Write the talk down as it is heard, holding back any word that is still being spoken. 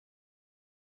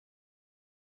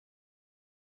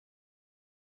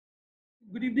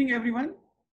Good evening, everyone.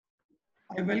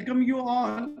 I welcome you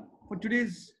all for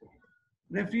today's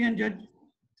referee and judge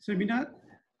seminar.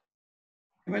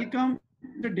 I welcome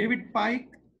Mr. David Pike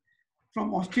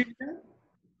from Australia.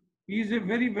 He is a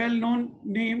very well-known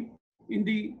name in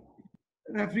the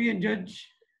referee and judge,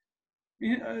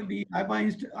 the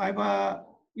IBA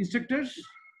instructors.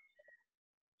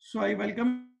 So I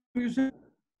welcome you, sir.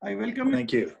 I welcome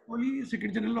Thank you. Mr. Kohli,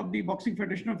 Secretary General of the Boxing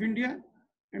Federation of India,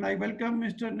 and I welcome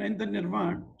Mr. Narendra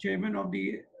Nirvan, Chairman of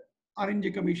the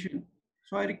RNJ Commission.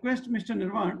 So I request Mr.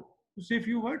 Nirvan to say a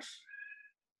few words.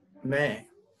 मैं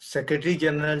secretary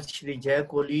general Shri जय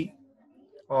कोहली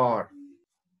और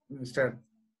mister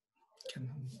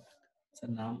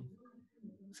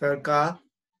sir का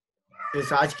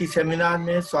इस आज की seminar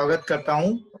में स्वागत करता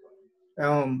हूं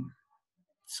एवं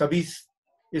सभी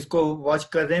इसको वॉच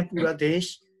कर रहे हैं पूरा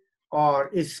देश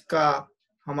और इसका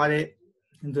हमारे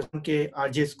हिंदुस्तान के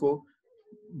आरजेस को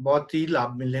बहुत ही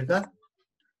लाभ मिलेगा.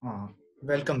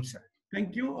 Welcome sir.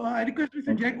 Thank you. I request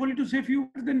Mr. Jay Kohli to say a few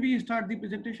words, then we start the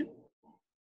presentation.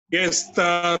 Yes,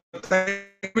 thank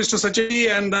you, Mr. Sacheti,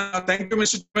 and thank you,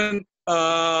 Mr. Chairman,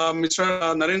 Mr.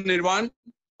 Narendra Nirvan.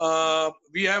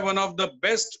 We have one of the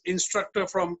best instructor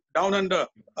from down under,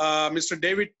 Mr.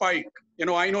 David Pike. You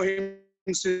know, I know him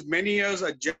since many years,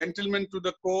 a gentleman to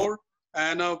the core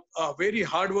and a very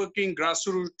hardworking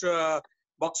grassroots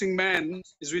boxing man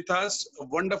is with us. A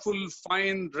wonderful,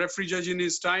 fine referee judge in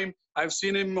his time. I've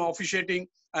seen him officiating.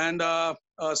 And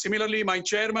similarly, my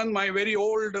chairman, my very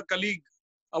old colleague,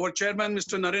 our chairman,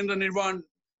 Mr. Narendra Nirvan,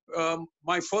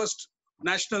 my first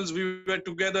nationals, we were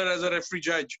together as a referee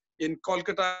judge in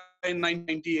Kolkata in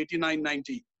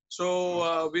 1989-90.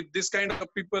 So with this kind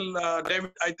of people,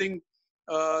 David, I think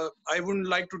I wouldn't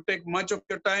like to take much of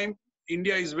your time.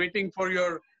 India is waiting for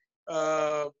your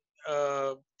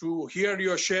to hear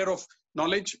your share of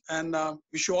knowledge, and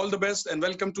wish you all the best and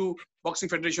welcome to Boxing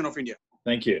Federation of India.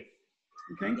 Thank you.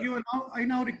 Thank you. I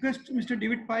now request Mr.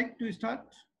 David Pike to start.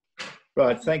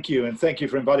 Right, thank you, and thank you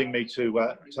for inviting me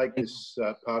to take this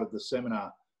part of the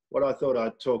seminar. What I thought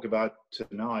I'd talk about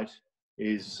tonight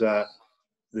is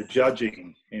the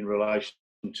judging in relation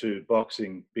to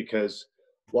boxing, because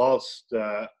whilst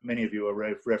many of you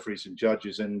are referees and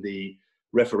judges, and the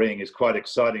refereeing is quite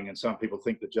exciting, and some people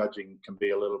think the judging can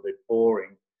be a little bit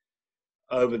boring,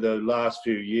 over the last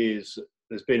few years,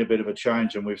 there's been a bit of a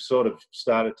change, and we've sort of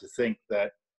started to think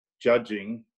that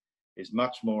judging is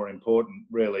much more important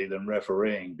really than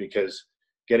refereeing, because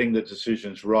getting the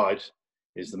decisions right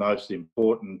is the most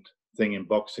important thing in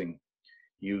boxing.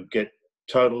 You get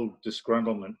total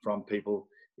disgruntlement from people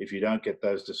if you don't get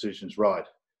those decisions right.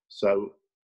 So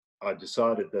I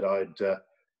decided that I'd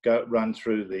run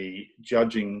through the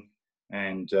judging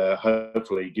and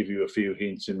hopefully give you a few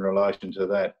hints in relation to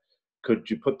that. Could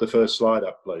you put the first slide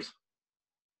up, please?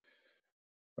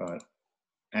 Right.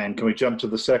 And can we jump to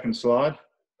the second slide?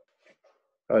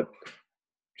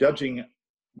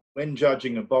 When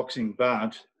judging a boxing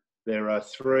bout, there are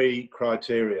three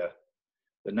criteria: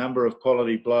 the number of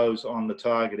quality blows on the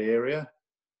target area,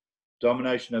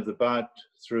 domination of the bout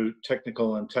through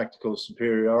technical and tactical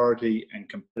superiority, and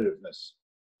competitiveness.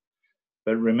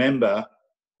 But remember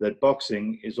that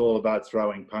boxing is all about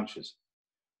throwing punches.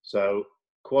 So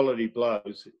quality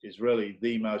blows is really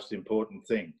the most important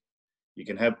thing. You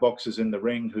can have boxers in the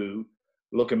ring who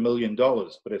look $1 million,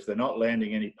 but if they're not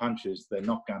landing any punches, they're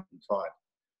not going to fight.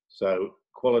 So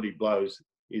quality blows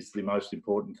is the most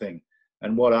important thing.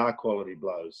 And what are quality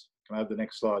blows? Can I have the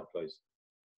next slide, please?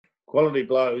 Quality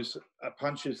blows are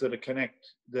punches that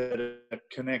are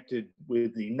connected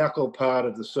with the knuckle part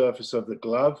of the surface of the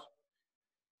glove,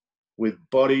 with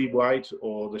body weight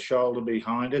or the shoulder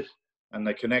behind it, and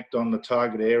they connect on the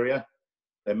target area.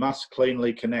 They must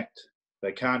cleanly connect.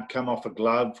 They can't come off a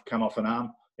glove, come off an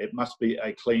arm. It must be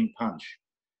a clean punch.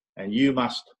 And you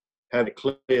must have a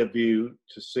clear view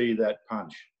to see that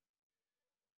punch.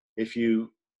 If you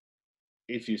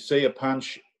see a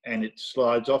punch and it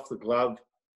slides off the glove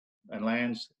and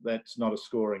lands, that's not a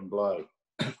scoring blow.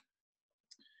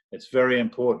 It's very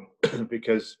important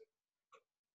because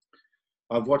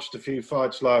I've watched a few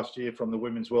fights last year from the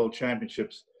Women's World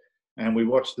Championships, and we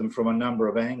watched them from a number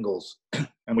of angles.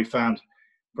 And we found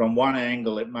from one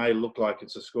angle, it may look like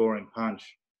it's a scoring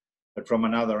punch, but from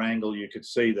another angle, you could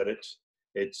see that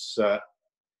it's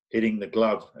hitting the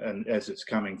glove and as it's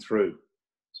coming through.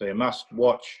 So you must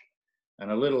watch.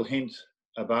 And a little hint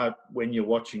about when you're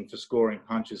watching for scoring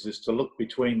punches is to look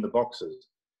between the boxers.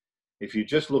 If you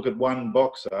just look at one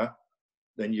boxer,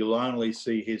 then you'll only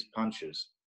see his punches.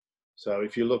 So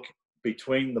if you look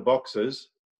between the boxers,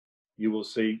 you will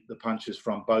see the punches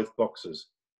from both boxers,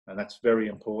 and that's very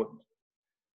important.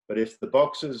 But if the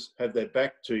boxers have their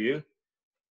back to you,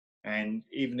 and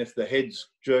even if the head's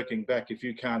jerking back, if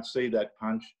you can't see that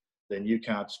punch, then you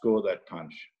can't score that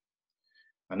punch.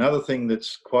 Another thing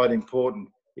that's quite important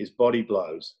is body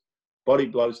blows. Body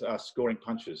blows are scoring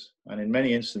punches. And in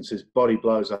many instances, body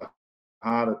blows are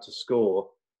harder to score,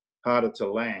 harder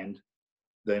to land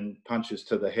than punches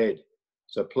to the head.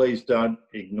 So please don't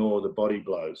ignore the body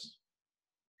blows.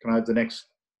 Can I have the next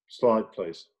slide,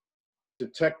 please? The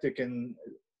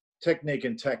technique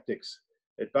and tactics.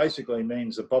 It basically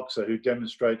means a boxer who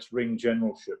demonstrates ring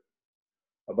generalship,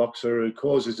 a boxer who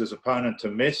causes his opponent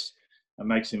to miss and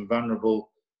makes him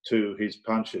vulnerable to his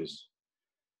punches.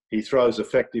 He throws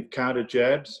effective counter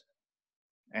jabs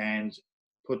and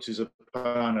puts his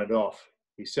opponent off.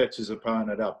 He sets his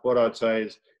opponent up. What I'd say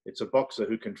is it's a boxer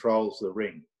who controls the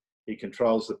ring. He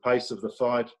controls the pace of the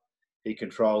fight. He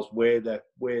controls where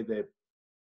they're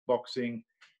boxing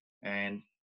and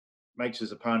makes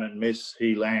his opponent miss.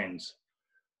 He lands.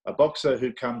 A boxer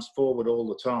who comes forward all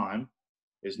the time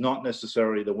is not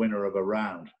necessarily the winner of a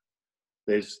round.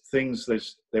 There is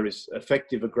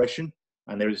effective aggression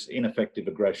and there is ineffective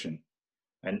aggression.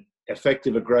 And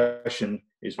effective aggression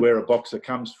is where a boxer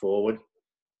comes forward,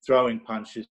 throwing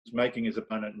punches, making his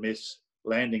opponent miss,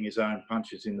 landing his own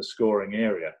punches in the scoring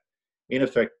area.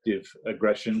 Ineffective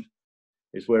aggression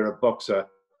is where a boxer,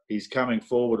 he's coming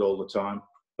forward all the time,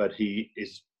 but he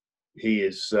is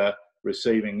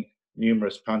receiving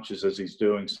numerous punches as he's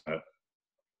doing so.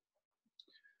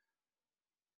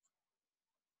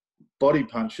 Body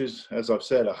punches, as I've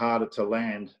said, are harder to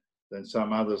land than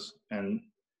some others, and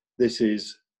this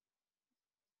is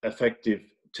effective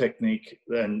technique,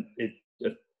 and it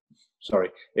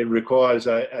requires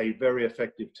a very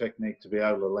effective technique to be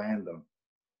able to land them.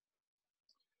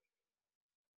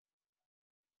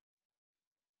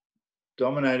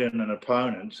 Dominating an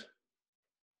opponent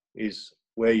is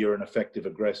where you're an effective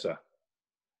aggressor.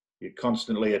 You're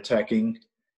constantly attacking,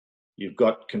 you've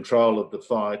got control of the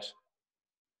fight,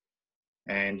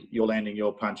 and you're landing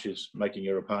your punches, making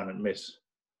your opponent miss.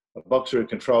 A boxer who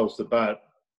controls the bout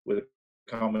with a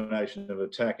combination of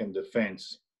attack and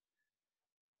defense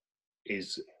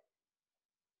is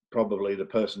probably the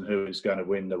person who is going to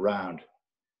win the round.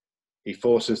 He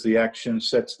forces the action,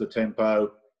 sets the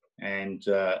tempo, and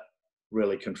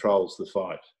really controls the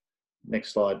fight.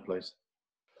 Next slide, please.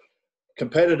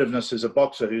 Competitiveness is a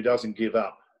boxer who doesn't give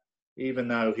up. Even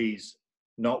though he's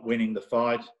not winning the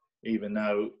fight, even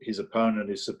though his opponent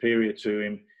is superior to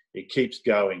him, he keeps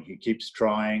going, he keeps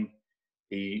trying.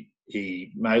 He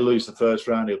may lose the first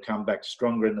round, he'll come back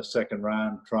stronger in the second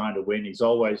round, trying to win. He's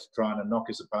always trying to knock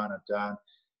his opponent down.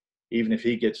 Even if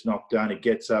he gets knocked down, he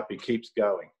gets up, he keeps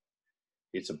going.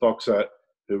 It's a boxer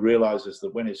who realizes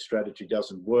that when his strategy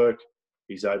doesn't work,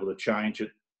 he's able to change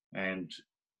it and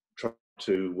try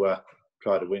to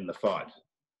win the fight.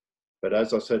 But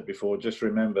as I said before, just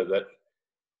remember that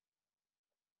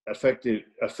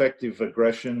effective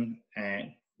aggression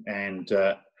and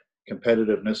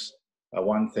competitiveness are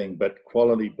one thing, but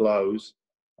quality blows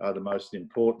are the most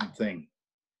important thing.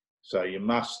 So you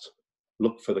must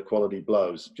look for the quality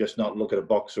blows. Just not look at a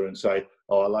boxer and say,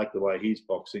 oh, I like the way he's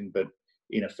boxing, but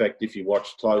in effect, if you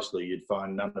watched closely, you'd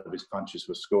find none of his punches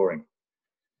were scoring.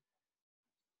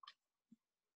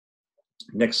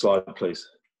 Next slide, please.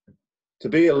 To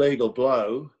be a legal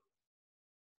blow,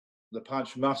 the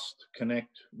punch must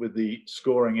connect with the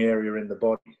scoring area in the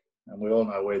body. And we all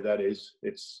know where that is.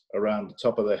 It's around the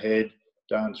top of the head,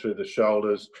 down through the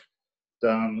shoulders,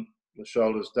 down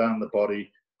the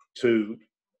body to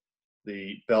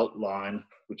the belt line,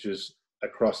 which is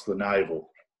across the navel.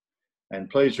 And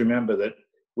please remember that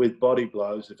with body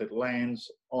blows, if it lands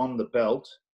on the belt,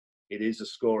 it is a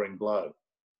scoring blow.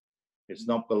 It's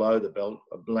not below the belt.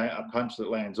 A punch that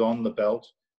lands on the belt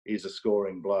is a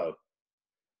scoring blow.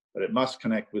 But it must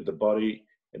connect with the body.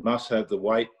 It must have the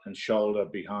weight and shoulder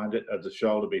behind it, the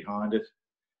shoulder behind it,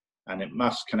 and it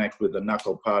must connect with the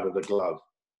knuckle part of the glove.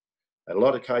 In a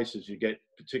lot of cases you get,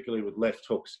 particularly with left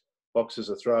hooks, boxers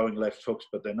are throwing left hooks,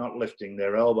 but they're not lifting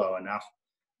their elbow enough,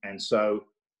 and so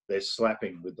they're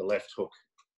slapping with the left hook,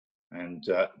 and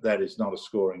that is not a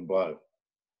scoring blow.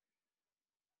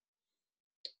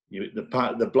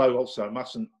 The blow also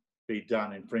mustn't be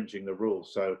done infringing the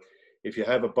rules. So if you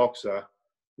have a boxer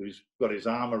who's got his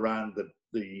arm around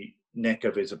the neck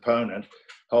of his opponent,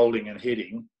 holding and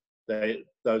hitting,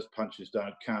 those punches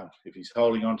don't count. If he's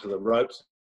holding onto the ropes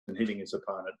and hitting his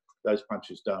opponent, those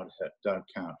punches don't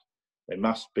count. He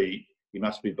must be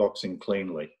boxing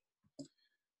cleanly,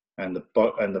 and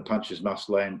the punches must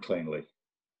land cleanly.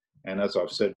 And as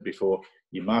I've said before,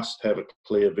 you must have a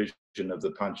clear vision of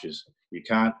the punches. You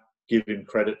can't give him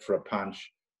credit for a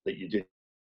punch that you did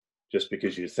just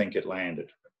because you think it landed.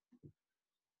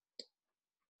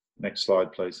 Next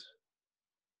slide, please.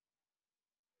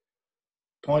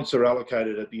 Points are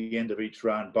allocated at the end of each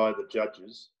round by the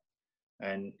judges,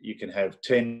 and you can have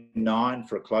 10-9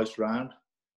 for a close round,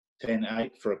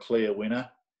 10-8 for a clear winner,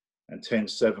 and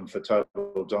 10-7 for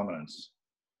total dominance.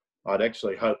 I'd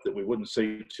actually hope that we wouldn't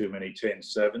see too many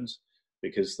 10-7s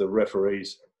because the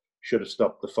referees should have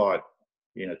stopped the fight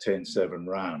in a 10-7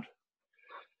 round.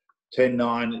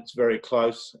 10-9, it's very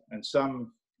close, and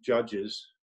some judges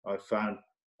I've found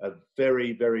are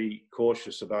very, very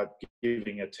cautious about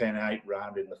giving a 10-8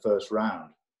 round in the first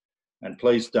round. And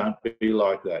please don't be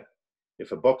like that.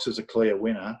 If a boxer's a clear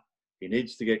winner, he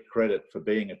needs to get credit for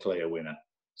being a clear winner.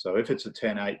 So if it's a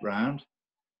 10-8 round,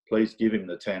 please give him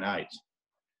the 10-8.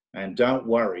 And don't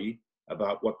worry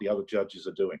about what the other judges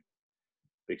are doing.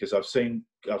 Because I've seen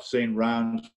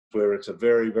rounds where it's a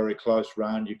very, very close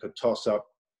round. You could toss up,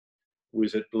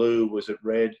 was it blue, was it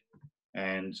red?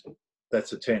 And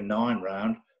that's a 10-9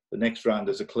 round. The next round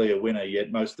is a clear winner,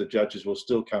 yet most of the judges will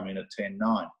still come in at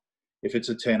 10-9. If it's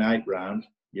a 10-8 round,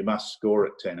 you must score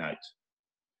at 10-8.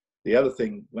 The other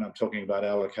thing, when I'm talking about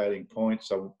allocating points,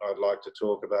 I'd like to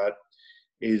talk about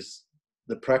is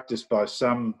the practice by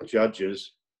some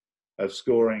judges of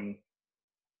scoring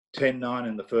 10-9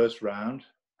 in the first round,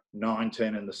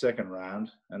 9-10 in the second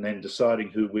round, and then deciding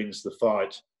who wins the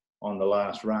fight on the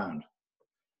last round.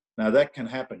 Now that can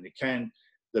happen.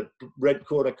 The red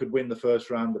corner could win the first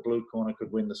round, the blue corner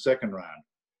could win the second round.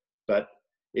 But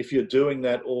if you're doing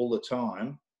that all the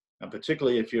time, and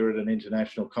particularly if you're at an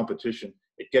international competition,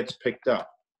 it gets picked up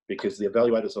because the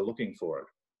evaluators are looking for it.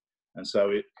 And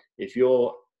so if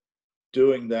you're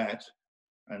doing that,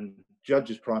 and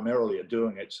judges primarily are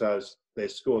doing it so their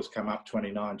scores come up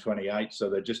 29-28, so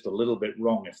they're just a little bit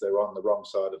wrong if they're on the wrong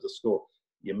side of the score.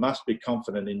 You must be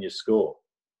confident in your score.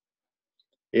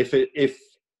 If it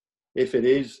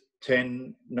is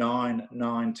 10-9,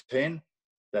 9-10,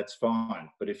 that's fine.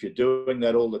 But if you're doing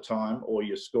that all the time, or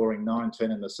you're scoring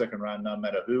 9-10 in the second round, no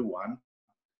matter who won,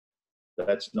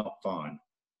 that's not fine.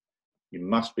 You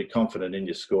must be confident in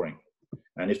your scoring.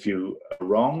 And if you are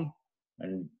wrong,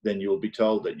 and then you'll be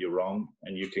told that you're wrong,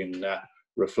 and you can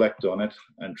reflect on it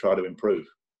and try to improve.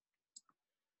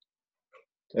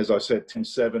 As I said,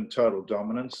 10-7 total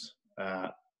dominance.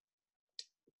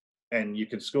 And you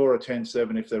can score a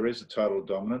 10-7 if there is a total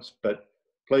dominance, but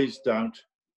please don't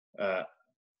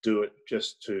do it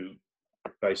just to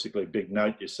basically big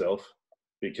note yourself,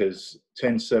 because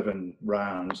 10-7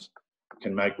 rounds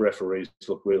can make referees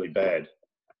look really bad.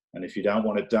 And if you don't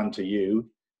want it done to you,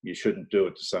 you shouldn't do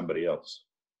it to somebody else.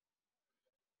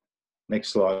 Next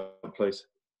slide, please.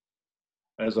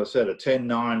 As I said, a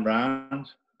 10-9 round,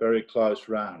 very close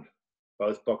round.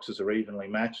 Both boxes are evenly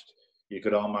matched. You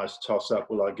could almost toss up,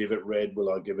 will I give it red,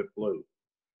 will I give it blue?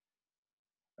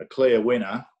 A clear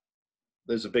winner,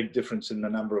 there's a big difference in the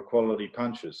number of quality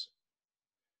punches.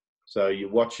 So you're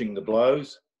watching the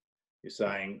blows, you're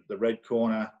saying the red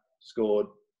corner scored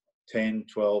 10,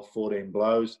 12, 14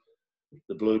 blows,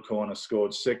 the blue corner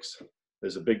scored 6.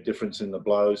 There's a big difference in the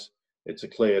blows. It's a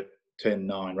clear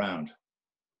 10-9 round,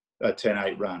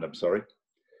 10-8 round, I'm sorry.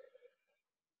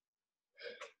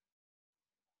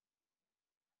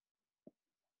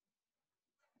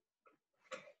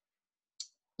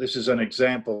 This is an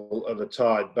example of a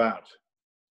tied bout.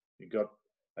 You've got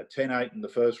a 10-8 in the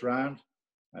first round,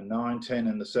 a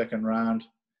 9-10 in the second round,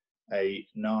 a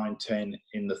 9-10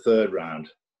 in the third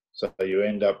round. So you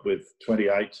end up with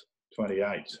 28-28.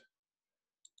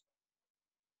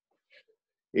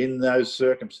 In those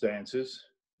circumstances,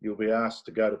 you'll be asked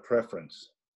to go to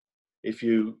preference. If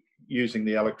you're using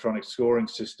the electronic scoring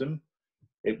system,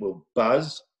 it will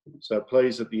buzz. So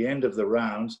please, at the end of the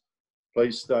rounds,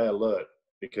 please stay alert,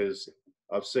 because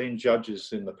I've seen judges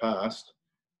in the past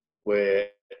where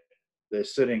they're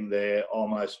sitting there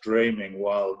almost dreaming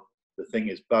while the thing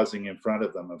is buzzing in front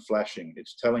of them and flashing.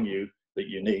 It's telling you that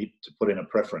you need to put in a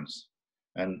preference.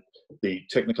 And the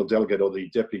technical delegate or the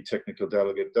deputy technical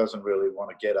delegate doesn't really want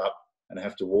to get up and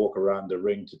have to walk around the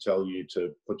ring to tell you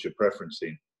to put your preference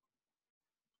in.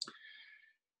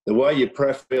 The way you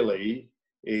pref really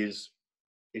is,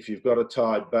 if you've got a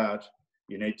tied bout,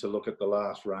 you need to look at the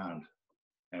last round.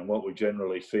 And what we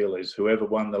generally feel is whoever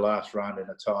won the last round in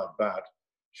a tied bout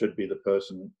should be the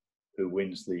person who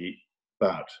wins the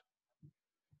bout.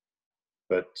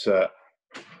 But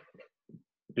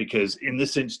because in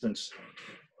this instance,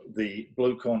 the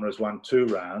blue corner has won 2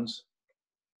 rounds,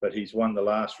 but he's won the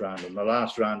last round. And the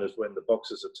last round is when the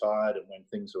boxes are tired and when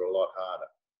things are a lot harder.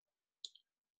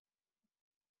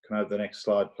 Can I have the next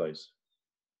slide, please?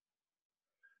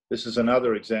 This is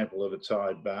another example of a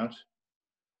tied bout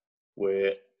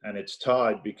where, and it's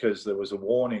tied because there was a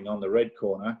warning on the red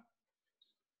corner.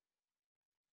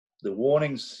 The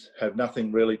warnings have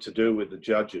nothing really to do with the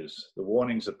judges. The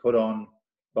warnings are put on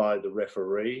by the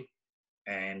referee,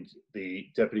 and the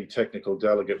deputy technical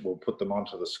delegate will put them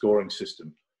onto the scoring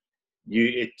system.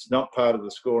 It's not part of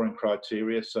the scoring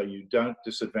criteria, so you don't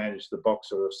disadvantage the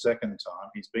boxer a second time.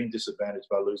 He's been disadvantaged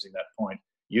by losing that point.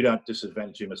 You don't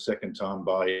disadvantage him a second time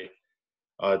by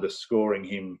either scoring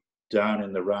him down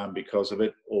in the round because of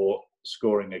it or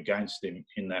scoring against him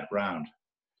in that round.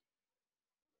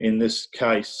 In this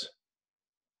case,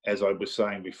 as I was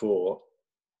saying before,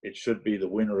 it should be the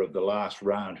winner of the last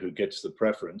round who gets the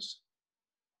preference.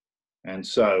 And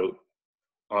so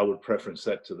I would preference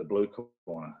that to the blue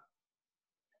corner,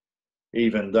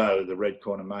 even though the red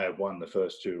corner may have won the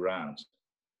first 2 rounds.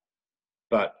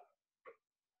 But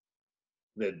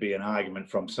there'd be an argument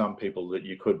from some people that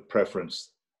you could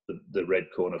preference the red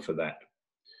corner for that.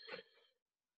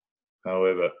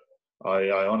 However,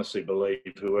 I honestly believe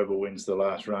whoever wins the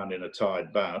last round in a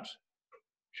tied bout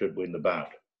should win the bout.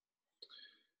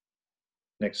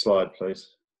 Next slide, please.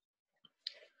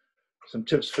 Some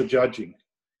tips for judging.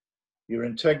 Your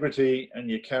integrity and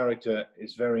your character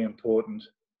is very important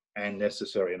and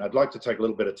necessary. And I'd like to take a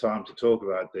little bit of time to talk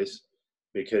about this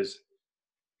because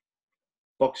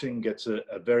boxing gets a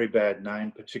very bad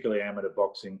name, particularly amateur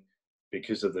boxing,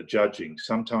 because of the judging,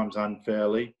 sometimes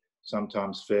unfairly,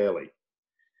 sometimes fairly.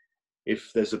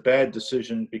 If there's a bad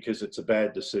decision because it's a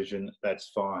bad decision, that's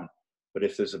fine. But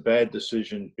if there's a bad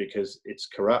decision because it's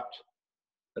corrupt,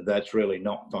 that's really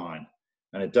not fine.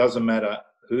 And it doesn't matter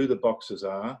who the boxers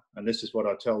are, and this is what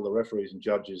I tell the referees and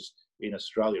judges in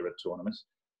Australia at tournaments.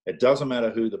 It doesn't matter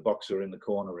who the boxer in the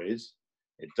corner is.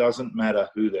 It doesn't matter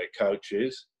who their coach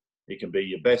is. He can be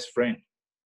your best friend.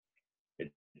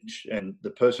 And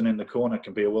the person in the corner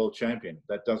can be a world champion.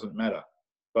 That doesn't matter.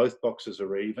 Both boxers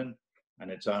are even, and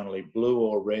it's only blue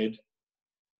or red,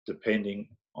 depending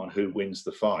on who wins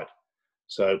the fight.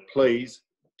 So please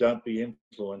don't be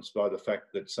influenced by the fact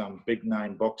that some big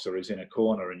name boxer is in a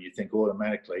corner and you think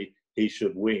automatically he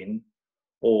should win,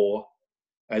 or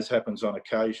as happens on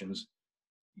occasions,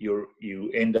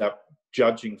 you end up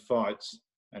judging fights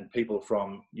and people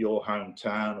from your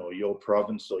hometown or your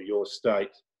province or your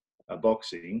state are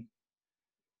boxing.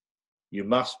 You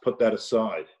must put that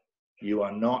aside. You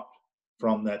are not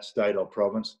from that state or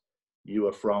province. You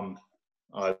are from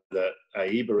either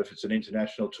AIBA if it's an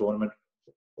international tournament,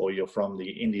 or you're from the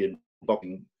Indian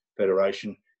Boxing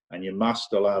Federation, and you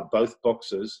must allow both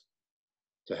boxers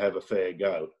to have a fair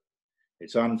go.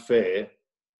 It's unfair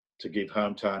to give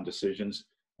hometown decisions,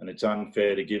 and it's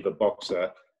unfair to give a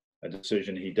boxer a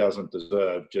decision he doesn't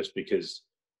deserve just because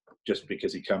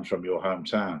he comes from your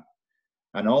hometown.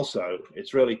 And also,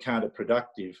 it's really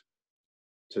counterproductive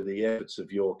to the efforts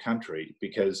of your country,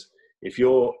 because if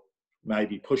you're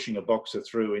maybe pushing a boxer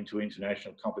through into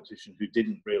international competition who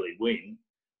didn't really win,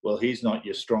 well, he's not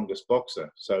your strongest boxer.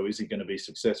 So is he going to be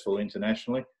successful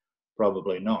internationally?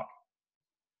 Probably not.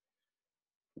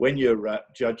 When you're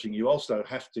judging, you also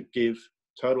have to give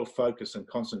total focus and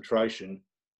concentration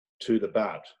to the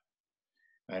bout.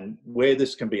 And where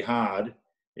this can be hard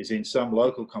is in some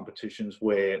local competitions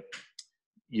where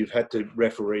you've had to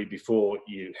referee before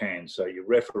you hand. So you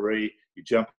referee, you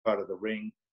jump out of the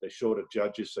ring, they're short of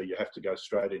judges, so you have to go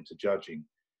straight into judging.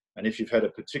 And if you've had a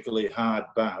particularly hard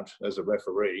bout as a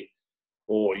referee,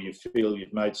 or you feel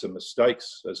you've made some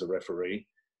mistakes as a referee,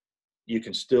 you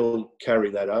can still carry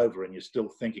that over, and you're still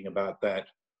thinking about that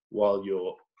while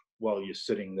you're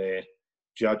sitting there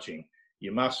judging.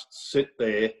 You must sit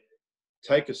there,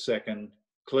 take a second,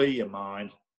 clear your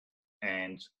mind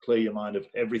of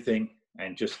everything,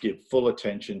 and just give full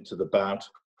attention to the bout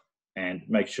and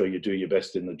make sure you do your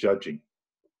best in the judging.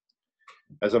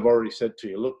 As I've already said to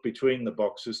you, look between the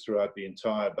boxers throughout the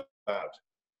entire bout.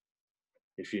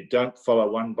 If you don't follow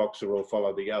one boxer or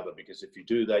follow the other, because if you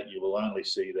do that, you will only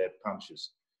see their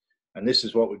punches. And this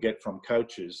is what we get from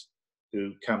coaches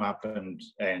who come up and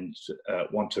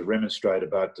want to remonstrate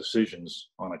about decisions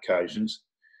on occasions.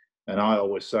 And I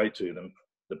always say to them,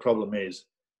 the problem is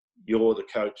you're the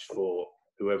coach for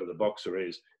whoever the boxer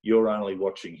is. You're only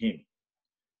watching him.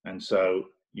 And so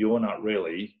you're not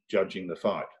really judging the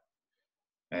fight.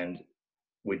 And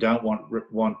we don't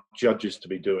want judges to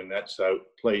be doing that. So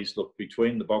please look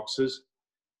between the boxers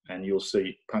and you'll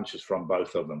see punches from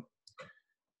both of them.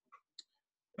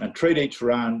 And treat each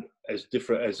round as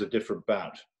a different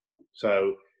bout.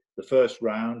 So the first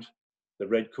round, the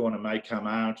red corner may come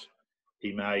out.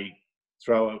 He may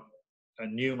throw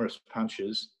numerous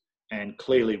punches and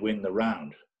clearly win the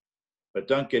round. But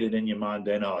don't get it in your mind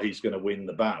then, oh, he's going to win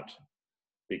the bout,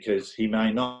 because he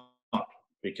may not,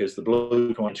 because the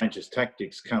blue corner changes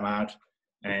tactics, come out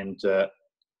and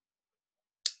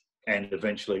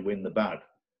eventually win the bout.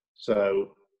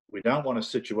 So we don't want a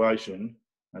situation,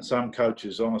 and some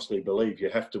coaches honestly believe you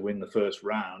have to win the first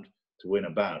round to win a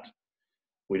bout.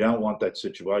 We don't want that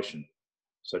situation.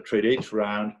 So treat each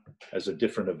round as a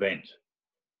different event.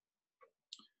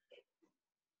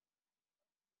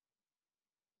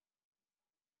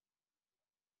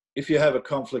 If you have a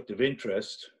conflict of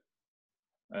interest,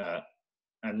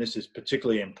 and this is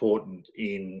particularly important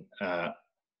in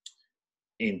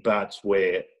bouts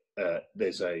where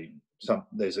it's a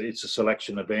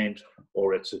selection event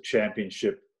or it's a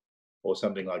championship or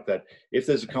something like that. If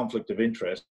there's a conflict of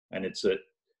interest and it's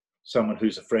someone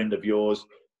who's a friend of yours,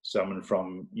 someone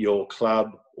from your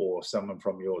club or someone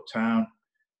from your town,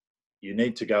 you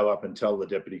need to go up and tell the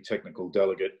deputy technical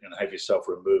delegate and have yourself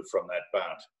removed from that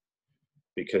bout.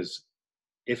 Because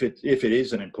if it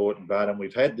is an important bout, and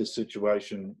we've had this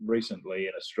situation recently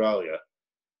in Australia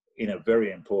in a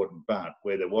very important bout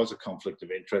where there was a conflict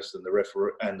of interest and the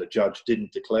referee and the judge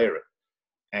didn't declare it,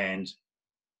 and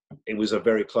it was a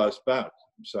very close bout.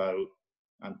 So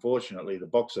unfortunately, the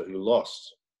boxer who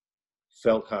lost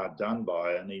felt hard done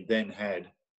by, and he then had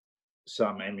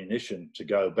some ammunition to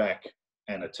go back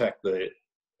and attack the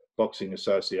Boxing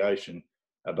Association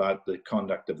about the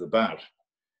conduct of the bout.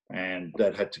 And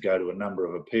that had to go to a number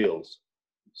of appeals.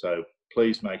 So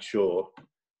please make sure,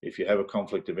 if you have a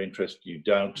conflict of interest, you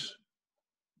don't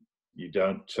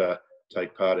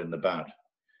take part in the bout.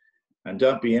 And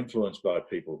don't be influenced by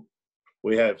people.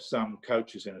 We have some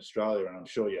coaches in Australia, and I'm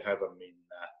sure you have them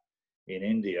in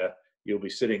India. You'll be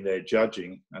sitting there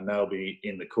judging, and they'll be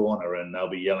in the corner and they'll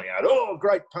be yelling out, "Oh,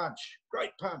 great punch,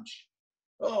 great punch.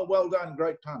 Oh, well done,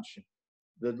 great punch."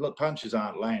 The punches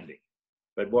aren't landing.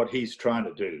 But what he's trying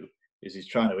to do is he's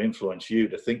trying to influence you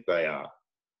to think they are.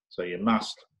 So you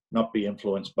must not be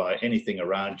influenced by anything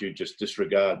around you. Just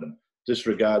disregard them.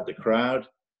 Disregard the crowd.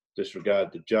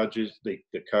 Disregard the judges, the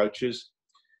coaches.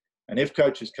 And if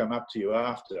coaches come up to you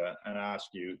after and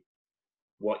ask you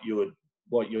what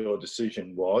your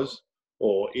decision was,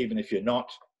 or even if you're not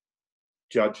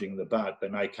judging the bout, they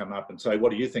may come up and say,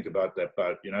 "What do you think about that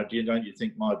bout? Don't you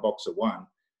think my boxer won?"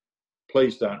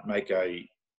 Please don't make a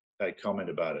comment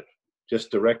about it.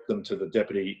 Just direct them to the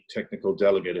deputy technical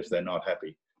delegate if they're not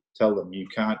happy. Tell them you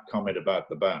can't comment about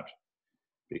the bout,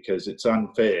 because it's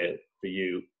unfair for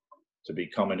you to be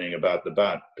commenting about the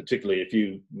bout, particularly if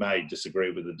you may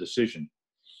disagree with the decision.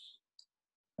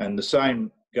 And the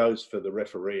same goes for the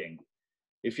refereeing.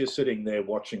 If you're sitting there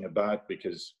watching a bout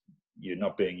because you're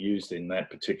not being used at that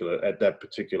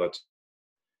particular time,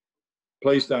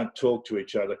 please don't talk to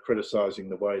each other criticizing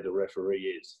the way the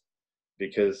referee is,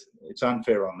 because it's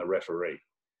unfair on the referee.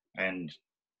 And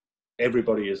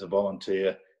everybody is a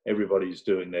volunteer. Everybody's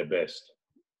doing their best.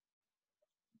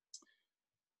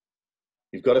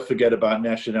 You've got to forget about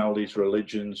nationalities,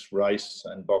 religions, race,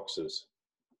 and boxers.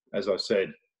 As I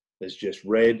said, there's just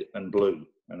red and blue,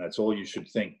 and that's all you should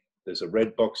think. There's a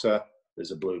red boxer,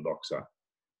 there's a blue boxer.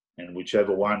 And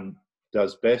whichever one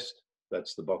does best,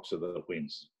 that's the boxer that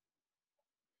wins.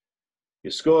 You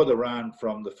score the round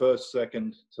from the first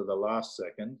second to the last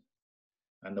second.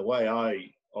 And the way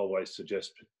I always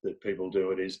suggest that people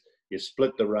do it is you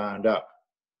split the round up.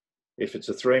 If it's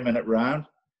a 3-minute round,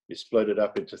 you split it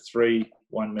up into 3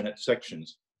 one-minute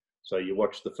sections. So you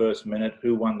watch the first minute,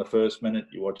 who won the first minute,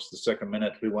 you watch the second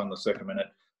minute, who won the second minute,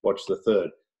 watch the third,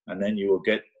 and then you will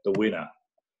get the winner.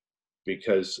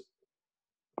 Because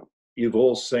you've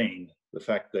all seen the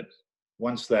fact that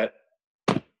once that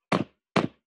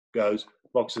goes,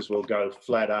 boxers will go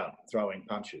flat out throwing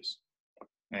punches.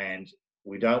 And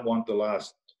we don't want the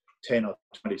last 10 or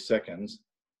 20 seconds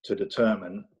to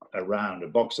determine a round. A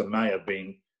boxer may have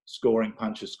been scoring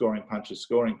punches for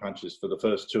the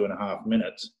first 2.5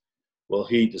 minutes. Well,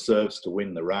 he deserves to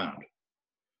win the round.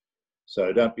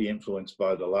 So don't be influenced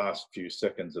by the last few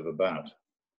seconds of a bout.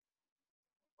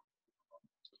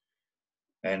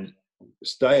 And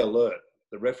stay alert.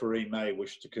 The referee may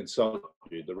wish to consult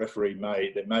you. There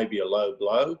may be a low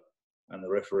blow, and the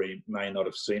referee may not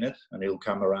have seen it, and he'll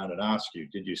come around and ask you,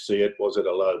 did you see it? Was it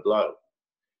a low blow?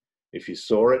 If you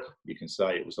saw it, you can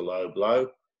say it was a low blow.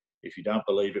 If you don't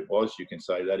believe it was, you can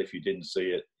say that. If you didn't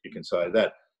see it, you can say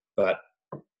that. But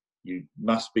you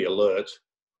must be alert,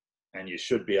 and you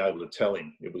should be able to tell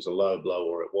him it was a low blow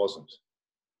or it wasn't.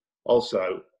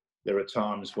 Also, there are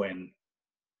times when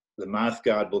the mouth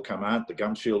guard will come out, the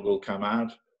gum shield will come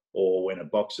out, or when a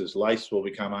boxer's lace will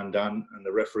become undone and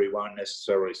the referee won't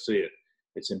necessarily see it.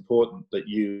 It's important that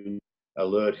you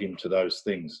alert him to those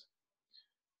things.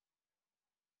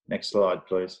 Next slide,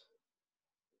 please.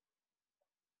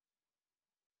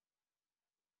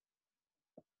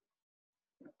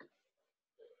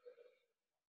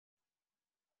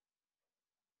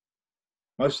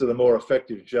 Most of the more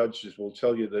effective judges will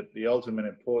tell you that the ultimate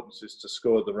importance is to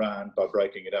score the round by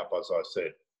breaking it up, as I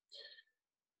said.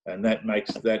 And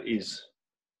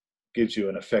gives you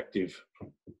an effective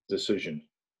decision.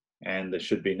 And there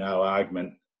should be no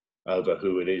argument over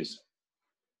who it is.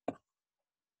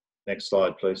 Next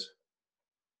slide, please.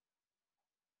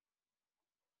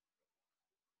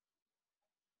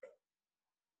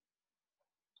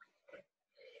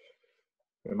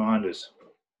 Reminders.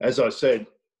 As I said,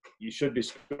 you should be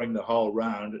scoring the whole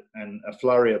round, and a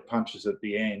flurry of punches at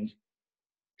the end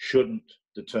shouldn't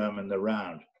determine the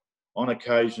round. On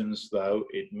occasions, though,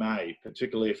 it may,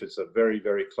 particularly if it's a very,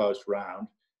 very close round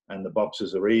and the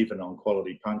boxers are even on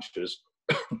quality punches,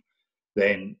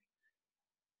 then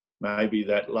maybe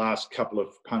that last couple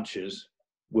of punches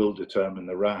will determine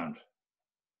the round.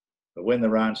 But when the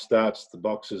round starts, the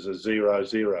boxers are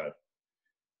 0-0.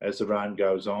 As the round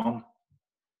goes on,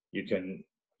 you can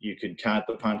count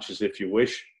the punches if you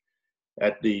wish.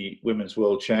 At the Women's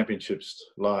World Championships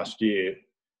last year,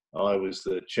 I was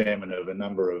the chairman of a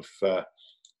number of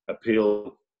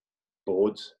appeal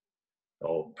boards,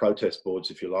 or protest boards,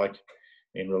 if you like,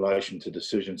 in relation to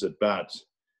decisions at bouts.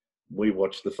 We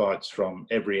watched the fights from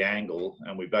every angle,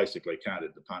 and we basically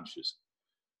counted the punches.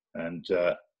 And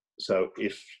so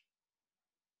if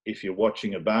you're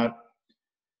watching a bout,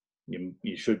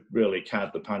 you should really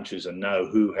count the punches and know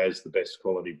who has the best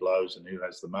quality blows and who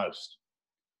has the most.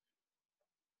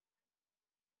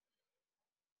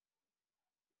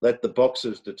 Let the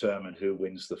boxers determine who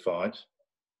wins the fight.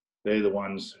 They're the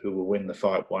ones who will win the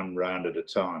fight one round at a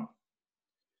time.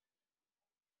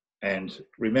 And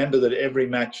remember that every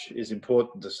match is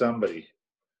important to somebody.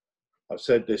 I've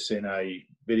said this in a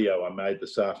video I made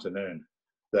this afternoon,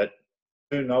 that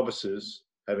two novices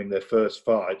having their first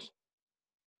fight,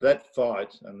 that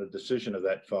fight and the decision of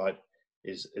that fight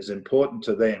is as important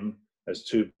to them as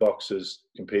two boxers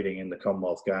competing in the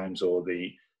Commonwealth Games or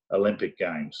the Olympic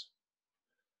Games.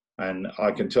 And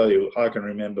I can tell you, I can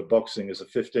remember boxing as a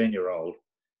 15-year-old,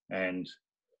 and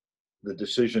the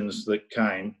decisions that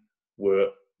came were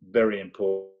very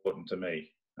important to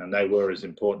me, and they were as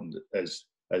important as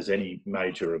any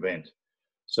major event.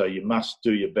 So you must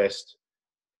do your best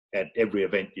at every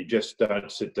event. You just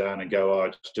don't sit down and go, oh,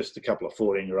 it's just a couple of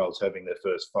 14-year-olds having their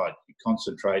first fight. You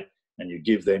concentrate and you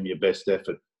give them your best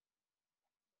effort.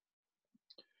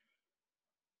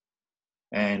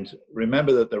 And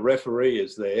remember that the referee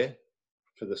is there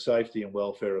for the safety and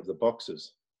welfare of the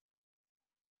boxers,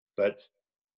 but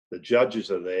the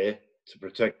judges are there to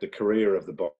protect the career of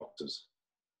the boxers.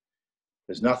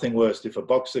 There's nothing worse. If a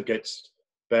boxer gets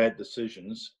bad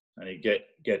decisions and he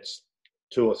gets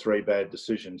 2 or 3 bad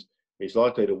decisions, he's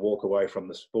likely to walk away from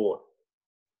the sport.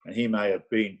 And he may have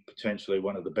been potentially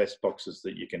one of the best boxers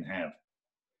that you can have.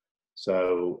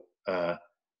 So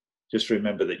just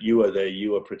remember that you are there,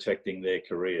 you are protecting their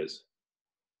careers.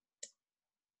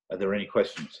 Are there any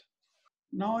questions?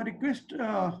 Now I request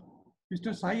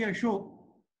Mr. Sai Ashok,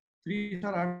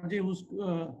 3-star RJ, who's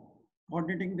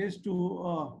coordinating this,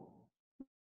 to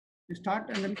start,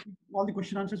 and then all the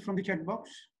question answers from the chat box.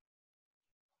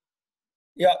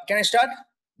 Yeah, can I start?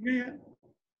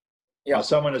 Yeah.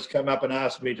 Someone has come up and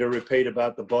asked me to repeat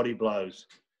about the body blows.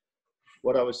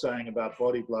 What I was saying about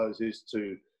body blows is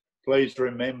to please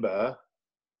remember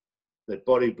that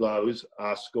body blows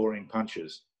are scoring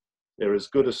punches. They're as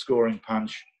good a scoring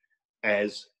punch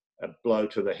as a blow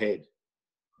to the head.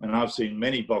 And I've seen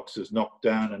many boxers knocked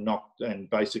down and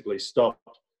basically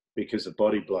stopped because of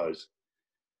body blows.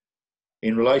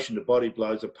 In relation to body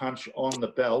blows, a punch on the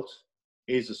belt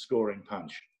is a scoring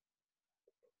punch.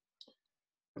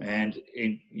 And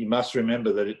you must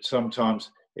remember that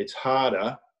sometimes it's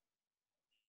harder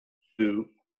to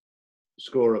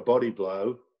score a body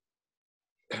blow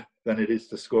than it is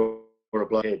to score a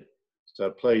blow head.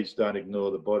 So please don't ignore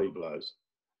the body blows.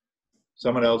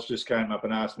 Someone else just came up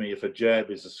and asked me if a jab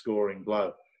is a scoring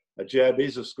blow. A jab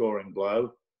is a scoring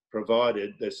blow,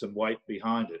 provided there's some weight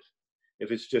behind it. If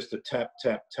it's just a tap,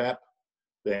 tap, tap,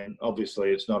 then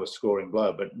obviously it's not a scoring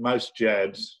blow. But most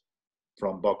jabs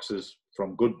from boxers,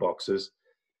 from good boxers,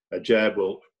 a jab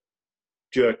will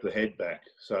jerk the head back.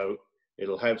 So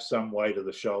it'll have some weight of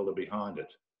the shoulder behind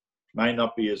it. May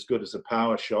not be as good as a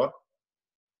power shot,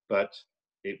 but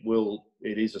it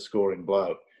is a scoring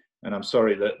blow. And I'm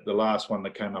sorry that the last one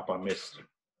that came up I missed.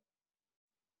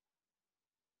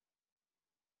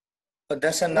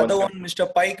 There's another one,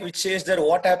 Mr. Pike, which says that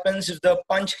what happens if the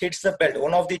punch hits the belt?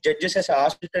 One of the judges has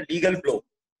asked it a legal blow.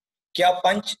 क्या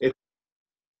punch?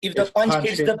 If the punch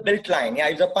hits hits the belt line, yeah,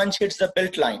 if the punch hits the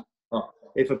belt line. Oh,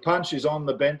 if a punch is on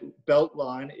the belt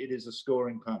line, it is a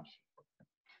scoring punch.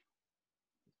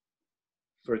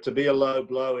 For it to be a low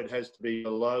blow, it has to be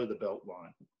below the belt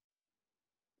line.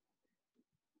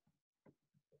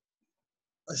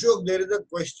 Ashok, there is a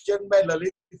question by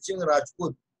Lalit Singh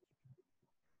Rajput.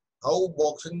 How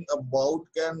boxing a bout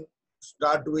can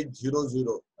start with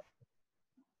 0-0?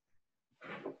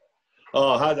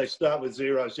 Oh, how they start with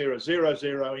 0-0,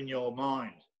 0-0 in your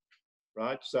mind,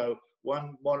 right? So what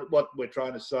we're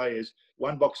trying to say is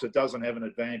one boxer doesn't have an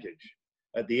advantage.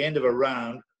 At the end of a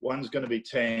round, one's going to be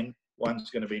 10, one's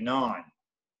going to be 9.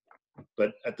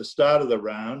 But at the start of the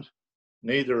round,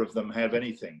 neither of them have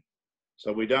anything.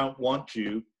 So we don't want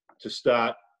you to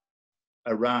start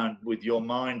a round with your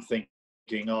mind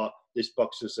thinking, oh, this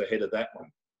boxer's ahead of that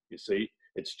one. You see,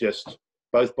 it's just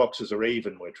both boxers are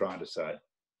even, we're trying to say.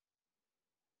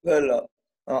 Well,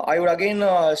 I would again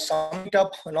sum it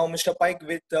up now, Mr. Pike,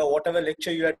 with whatever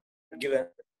lecture you had given.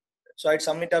 So I'd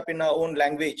sum it up in our own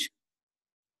language.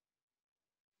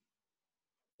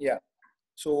 Yeah.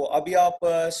 So अभी आप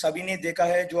सभी ने देखा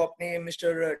है जो अपने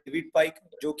mister David पाइक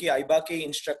जो कि आइबा के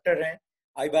इंस्ट्रक्टर हैं,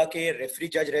 आइबा के रेफरी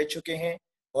जज रह चुके हैं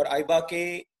और आइबा के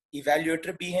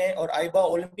इवैल्यूएटर भी हैं और आइबा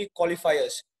ओलंपिक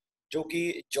क्वालिफायर्स जो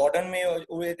कि जॉर्डन में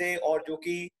हुए थे और जो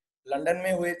कि लंदन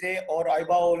में हुए थे और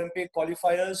आइबा ओलंपिक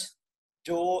क्वालिफायर्स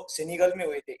जो सेनेगल में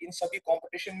हुए थे, इन सभी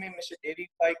कंपटीशन में मिस्टर डेविड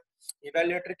पाइक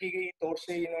इवैल्यूएटर की तौर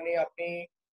से इन्होंने अपनी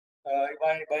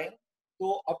निभाई।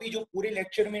 तो अभी जो पूरे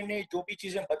लेक्चर में इन्होंने जो भी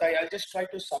चीजें बताई, I just try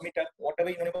to some it up whatever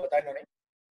इन्होंने बताया। इन्होंने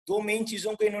दो मेन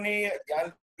चीजों को इन्होंने ध्यान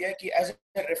दिया कि एज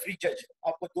ए रेफरी जज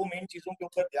आपको दो मेन चीजों के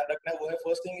ऊपर ध्यान रखना है। वो है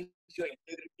first thing is your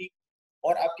integrity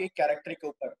और आपके कैरेक्टर के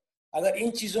ऊपर। अगर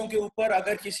इन चीजों के ऊपर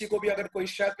अगर किसी को भी अगर कोई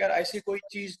शक या ऐसी कोई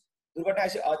चीज दुर्घटना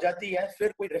ऐसे आ जाती है,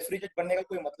 फिर कोई रेफरी जज बनने का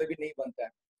कोई मतलब ही नहीं बनता है।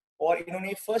 और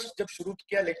इन्होंने फर्स्ट जब शुरू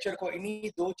किया लेक्चर को इन्हीं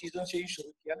दो चीजों से ही शुरू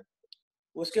किया।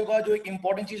 उसके बाद जो एक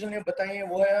इम्पॉर्टेंट चीज उन्होंने बताई है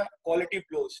वो है क्वालिटी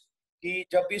ब्लोज, कि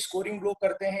जब भी स्कोरिंग ब्लो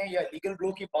करते हैं या लीगल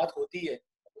ब्लो की बात होती है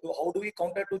तो how do we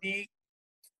counter to the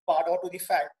part और टू दी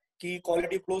फैक्ट कि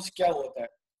क्वालिटी ब्लोज क्या होता है।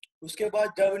 उसके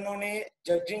बाद जब इन्होंने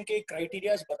जजिंग के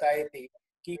क्राइटेरियाज बताए थे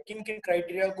कि किन किन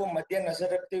क्राइटेरिया को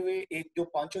मद्देनजर रखते हुए एक जो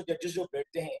पांचों जजेस जो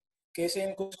बैठते हैं कैसे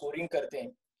इनको स्कोरिंग करते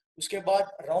हैं। उसके बाद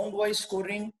राउंड वाइज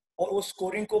स्कोरिंग और उस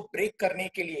स्कोरिंग को ब्रेक करने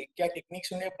के लिए क्या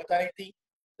टेक्निक्स उन्हें बताई थी।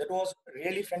 That was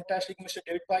really fantastic, Mr.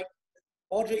 David Pike.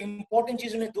 और जो इम्पोर्टेंट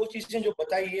चीज उन्हें दो चीजें जो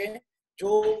बताई है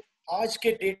जो आज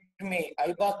के डेट में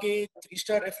आइबा के 3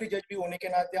 स्टार रेफरी जज भी होने के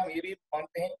नाते हम ये भी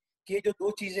मानते हैं कि ये जो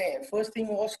दो चीजें हैं, फर्स्ट थिंग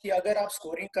वॉज कि अगर आप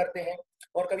स्कोरिंग करते हैं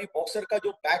और कभी बॉक्सर का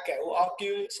जो बैक है वो आपके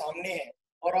सामने है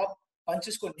और आप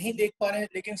पंचेस को नहीं देख पा रहे हैं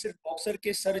लेकिन सिर्फ बॉक्सर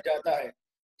के सर जाता है,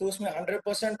 तो उसमें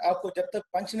 100% आपको जब तक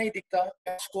पंच नहीं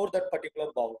दिखता score that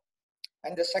particular bought.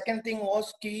 And the second thing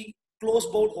was कि क्लोज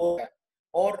बाउट हो गया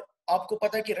और आपको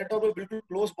पता है कि रेड और बिल्कुल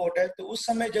क्लोज बाउट है, तो उस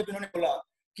समय जब इन्होंने बोला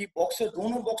कि बॉक्सर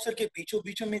दोनों बॉक्सर के बीचों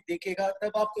बीचों में देखेगा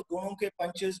तब आपको दोनों के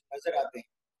पंचेस नजर आते हैं।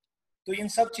 तो इन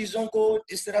सब चीजों को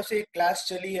जिस तरह से क्लास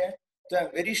चली है तो आई एम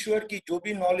वेरी श्योर कि जो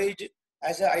भी नॉलेज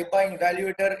एज ए आइबा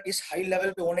इवैल्यूएटर इस हाई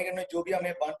लेवल पे होने के जो भी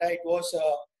हमें बांटा है, it was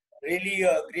really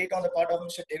great on the part of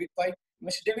Mr. David Pike.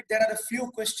 Mr. David, there are a few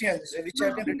questions which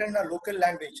have been written in a local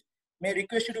language. May I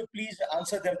request you to please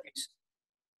answer them, please?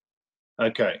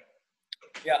 Okay.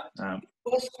 Yeah.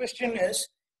 First question is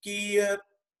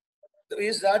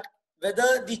that whether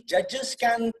the judges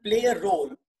can play a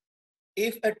role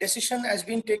if a decision has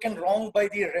been taken wrong by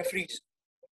the referees.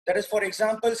 That is, for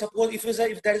example, suppose if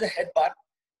there is a headbutt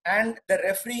and the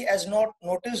referee has not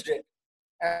noticed it,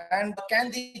 and can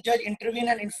the judge intervene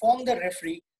and inform the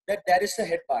referee that there is a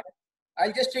headbutt?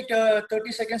 I'll just take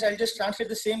 30 seconds. I'll just translate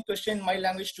the same question in my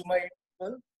language to my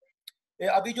people.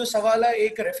 अभी जो सवाल है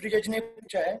एक referee जज ने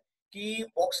पूछा है कि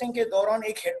बॉक्सिंग के दौरान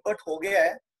एक हेडबट हो गया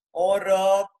है और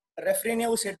रेफरी ने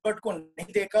उस हेडबट को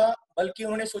नहीं देखा बल्कि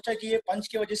उन्होंने सोचा कि ये पंच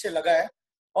की वजह से लगा है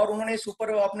और उन्होंने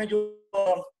अपने जो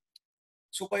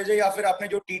सुपरवाइजर या फिर आपने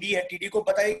जो टीडी है टीडी को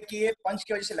बताया कि ये पंच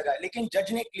की वजह से लगा है, लेकिन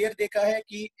जज ने क्लियर देखा है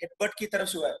कि हेडबट की तरफ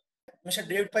से हुआ है। Mister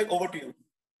David pike, over to you.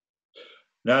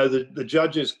 No, the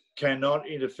judges cannot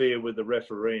interfere with the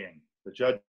refereeing. The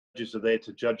judges are there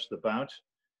to judge the bout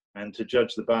and to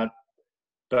judge the bout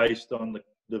based on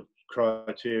the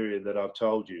criteria that I've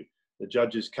told you. The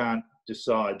judges can't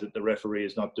decide that the referee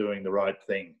is not doing the right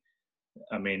thing.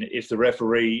 I mean, if the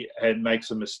referee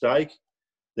makes a mistake,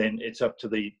 then it's up to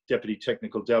the deputy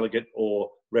technical delegate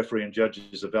or referee and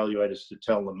judges evaluators to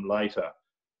tell them later.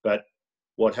 But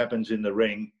what happens in the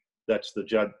ring, that's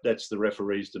the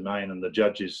referee's domain, and the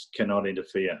judges cannot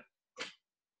interfere.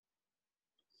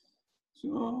 So,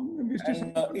 Mr.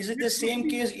 And is it the same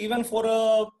case even for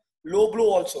a low blow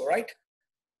also, right?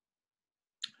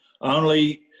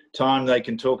 Only time they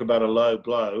can talk about a low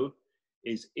blow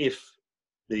is if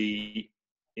the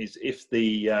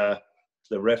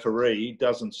referee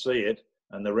doesn't see it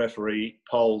and the referee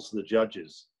polls the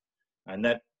judges. And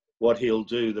that what he'll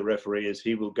do, the referee, is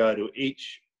he will go to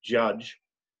each judge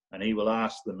and he will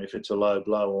ask them if it's a low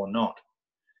blow or not.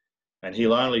 And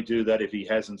he'll only do that if he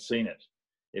hasn't seen it.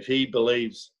 If he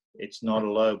believes it's not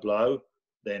a low blow,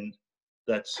 then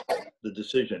that's the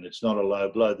decision. It's not a low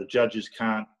blow. The judges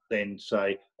can't then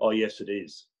say, oh, yes, it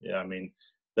is. Yeah, I mean,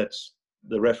 that's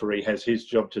the referee has his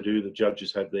job to do. The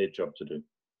judges have their job to do.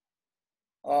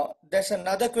 There's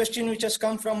another question which has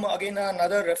come from, again,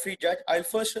 another referee judge. I'll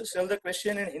first tell the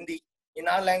question in Hindi, in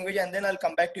our language, and then I'll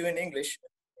come back to you in English.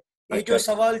 ये जो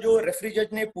सवाल जो referee जज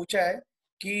ने पूछा है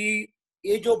कि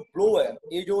ये जो ब्लो है,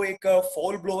 ये जो एक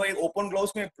फॉल ब्लो है, ओपन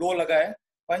ग्लोव्स में ब्लो लगा है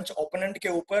पंच ओपोनेंट के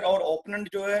ऊपर और ओपोनेंट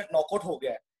जो है नॉकआउट हो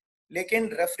गया है, लेकिन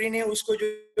रेफरी ने उसको जो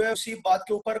है उसी बात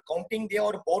के ऊपर काउंटिंग दिया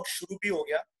और बाउट शुरू भी हो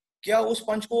गया. क्या उस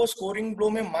पंच को स्कोरिंग ब्लो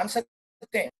में मान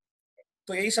सकते हैं?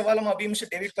 तो यही सवाल हम अभी मिस्टर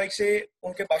डेविड पाइक से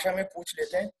उनके भाषा में पूछ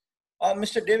लेते हैं.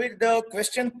 Mr. David, the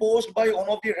question posed by one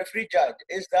of the referee judge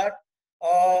is that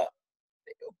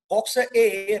boxer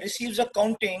A receives a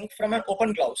counting from an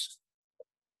open gloves,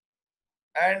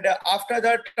 and after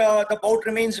that the bout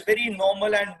remains very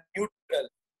normal and neutral.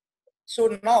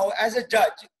 So now, as a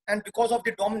judge, and because of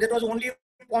the there was only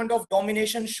point of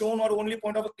domination shown or only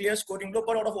point of a clear scoring blow,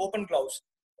 but out of open gloves.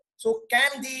 So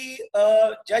can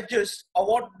the judges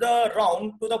award the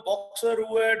round to the boxer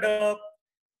who had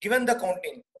given the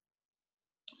counting?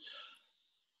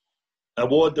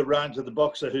 Award the round to the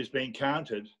boxer who's been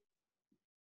counted,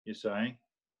 you're saying?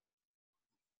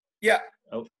 Yeah.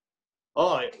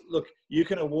 Oh, look, you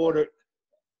can award it.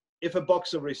 If a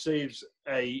boxer receives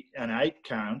an 8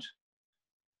 count,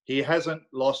 he hasn't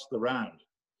lost the round.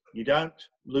 You don't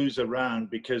lose a round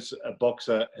because a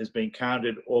boxer has been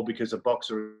counted or because a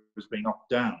boxer has been knocked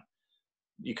down.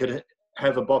 You could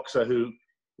have a boxer who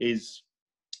is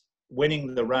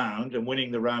winning the round and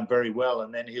winning the round very well,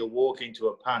 and then he'll walk into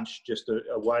a punch, just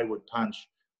a wayward punch,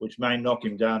 which may knock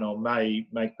him down or may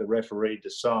make the referee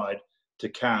decide to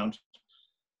count.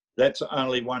 That's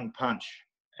only one punch.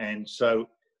 And so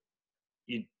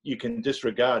you can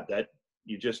disregard that.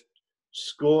 You just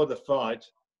score the fight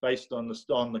based on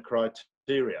the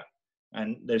criteria.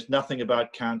 And there's nothing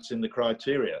about counts in the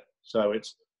criteria. So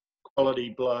it's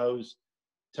quality blows,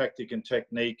 tactic and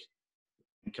technique,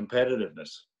 and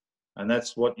competitiveness. And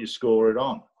that's what you score it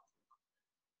on.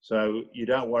 So you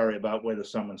don't worry about whether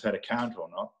someone's had a count or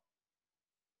not.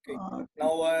 Okay.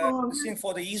 Now,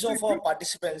 for the ease of our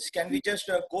participants, can we just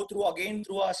go through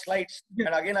our slides? Yeah.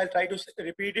 And again, I'll try to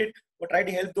repeat it, but try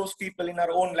to help those people in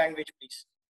our own language, please.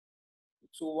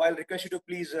 So I'll request you to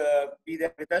please be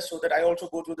there with us so that I also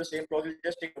go through the same process.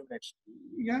 Just take a minute.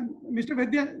 Yeah, Mr.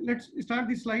 Vaidya, let's start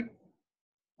the slide.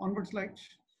 Onward slides.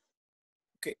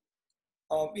 Okay.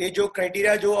 ये जो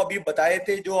criteria जो अभी बताए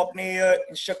थे, जो अपने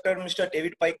instructor mister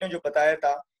David पाइक ने जो बताया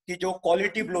था कि जो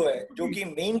क्वालिटी ब्लो है, जो कि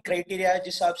मेन क्राइटेरिया है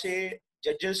जिस हिसाब से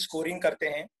जजेस स्कोरिंग करते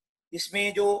हैं,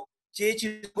 इसमें जो 6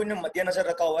 चीजों को मद्देनजर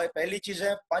रखा हुआ है. पहली चीज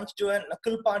है पंच जो है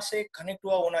नकल पार्ट से कनेक्ट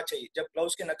हुआ होना चाहिए, जब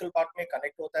ग्लव्स के नकल पार्ट में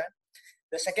कनेक्ट होता है.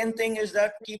 The second thing is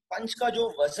that कि पंच का जो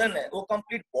वजन है वो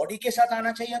कंप्लीट बॉडी के साथ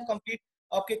आना चाहिए, कंप्लीट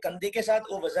आपके कंधे के साथ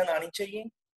वो वजन आनी चाहिए.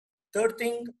 थर्ड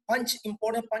थिंग, पंच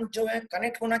इंपॉर्टेंट पंच जो है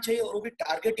कनेक्ट होना चाहिए और वो भी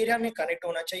टारगेट एरिया में कनेक्ट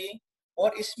होना चाहिए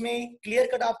और इसमें क्लियर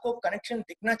कट आपको कनेक्शन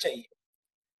दिखना चाहिए.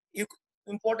 एक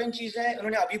इंपॉर्टेंट चीज है,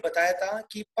 उन्होंने अभी बताया था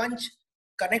कि पंच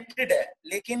कनेक्टेड है,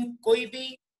 लेकिन कोई भी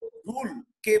रूल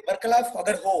के बरखिलाफ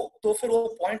अगर हो तो फिर वो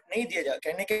पॉइंट नहीं दिया जाए.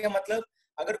 कहने का मतलब,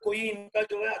 अगर कोई इनका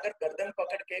जो है अगर गर्दन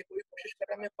पकड़ के कोई कोशिश कर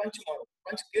रहा है मैं पंच मारूं,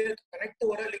 पंच कनेक्ट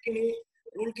हो रहा है लेकिन ये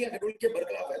रूल के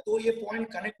बरखिलाफ है, तो ये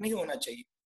पॉइंट कनेक्ट नहीं होना चाहिए.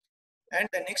 And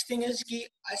the next thing is कि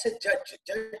एज ए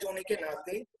जज होने के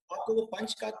नाते आपको वो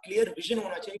पंच का क्लियर विजन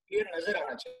होना चाहिए, क्लियर नजर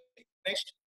आना चाहिए.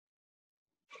 Next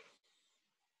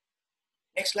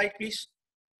slide please.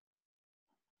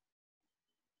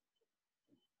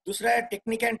 दूसरा है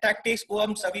टेक्निक एंड टैक्टिक्स, वो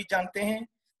हम सभी जानते हैं.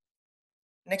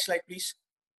 Next slide please.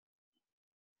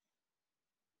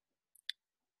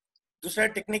 दूसरा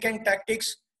टेक्निक एंड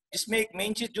टैक्टिक्स, जिसमें एक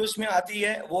मेन चीज जो इसमें आती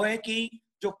है वो है कि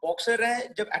जो बॉक्सर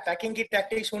है जब अटैकिंग की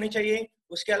टैक्टिक्स होनी चाहिए,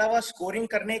 उसके अलावा स्कोरिंग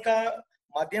करने का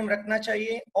माध्यम रखना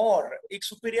चाहिए और एक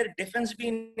सुपीरियर डिफेंस भी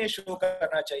इन्हें शो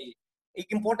करना चाहिए. एक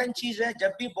इंपॉर्टेंट चीज है,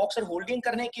 जब भी बॉक्सर होल्डिंग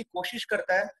करने की कोशिश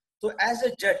करता है तो एज ए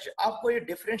जज आपको ये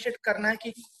डिफरेंशिएट करना है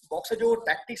कि बॉक्सर जो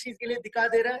टैक्टिक्स के लिए दिखा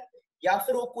दे रहा है या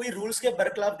फिर वो कोई रूल्स के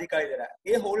बरखिलाफ दिखाई दे रहा है।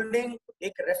 ये होल्डिंग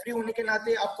एक रेफरी होने के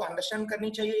नाते आपको अंडरस्टैंड करनी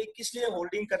चाहिए किस लिए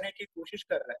होल्डिंग करने की कोशिश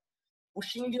कर रहा है।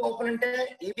 पुशिंग द ओपोनेंट है,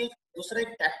 ये भी दूसरा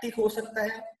एक टैक्टिक हो सकता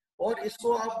है और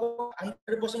इसको आपको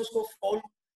 100% उसको फॉल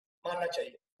मानना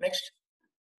चाहिए। नेक्स्ट,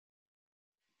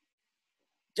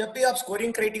 जब भी आप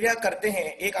स्कोरिंग क्राइटेरिया करते हैं,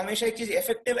 एक हमेशा एक चीज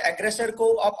इफेक्टिव एग्रेसर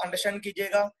को आप अंडरस्टैंड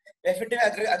कीजिएगा। इफेक्टिव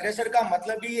एग्रेसर का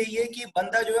मतलब भी यही है कि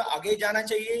बंदा जो है आगे जाना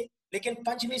चाहिए लेकिन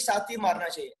पंच भी साथ ही मारना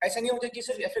चाहिए। ऐसा नहीं होता कि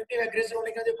सिर्फ इफेक्टिव एग्रेसर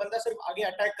होने के बंदा सिर्फ आगे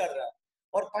अटैक कर रहा है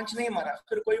और पंच नहीं मारा,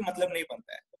 फिर कोई मतलब नहीं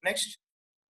बनता है। नेक्स्ट,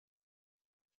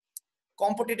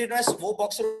 कॉम्पिटिटिवनेस वो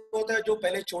बॉक्सर होता है जो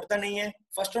पहले छोड़ता नहीं है,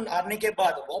 फर्स्ट राउंड हारने के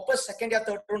बाद वापस सेकंड या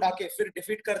थर्ड राउंड आके फिर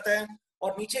डिफीट करता है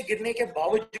और नीचे गिरने के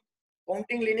बावजूद,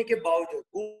 काउंटिंग लेने के बावजूद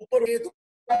ऊपर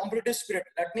कॉम्पिटिटिव स्पिरिट,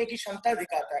 लड़ने की क्षमता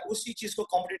दिखाता है, उसी चीज को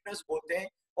कॉम्पिटिटिवनेस बोलते हैं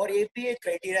और ये भी एक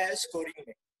क्राइटेरिया है स्कोरिंग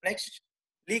में। नेक्स्ट,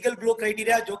 लीगल ब्लो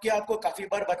क्राइटेरिया, जो कि आपको काफी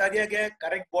बार बता दिया गया है,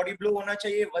 करेक्ट बॉडी ब्लो होना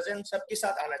चाहिए, वजन सबके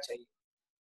साथ आना चाहिए।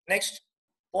 Next,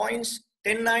 points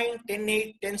 10-9,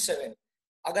 10-8, 10-7।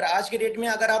 अगर आज के डेट में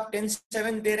अगर आप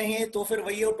 10-7 दे रहे हैं तो फिर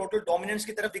वही वो टोटल डोमिनेंस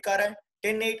की तरफ दिखा रहा है।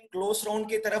 10-8 क्लोज राउंड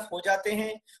की तरफ हो जाते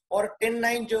हैं और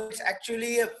 10-9 जो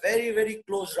actually very very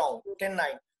close round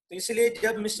 10-9। तो इसलिए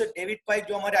जब मिस्टर डेविड पाइक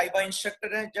जो हमारे आईबा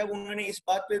इंस्ट्रक्टर हैं, जब उन्होंने इस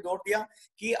बात पे जोर दिया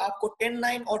कि आपको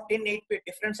 10-9 और 10-8 पे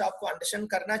डिफरेंस आपको अंडरस्टैंड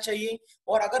करना चाहिए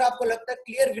और अगर आपको लगता है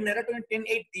क्लियर विनर है तो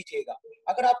 10-8 दीजिएगा,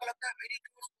 अगर आपको लगता है वेरी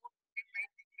क्लोज 10-9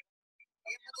 दीजिएगा।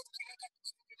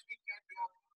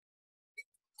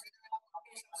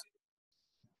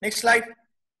 Next slide.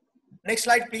 Next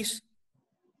slide, please.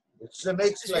 It's the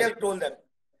next slide. I have told them.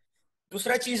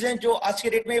 दूसरा चीज है जो आज के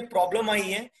डेट में प्रॉब्लम आई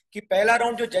है कि पहला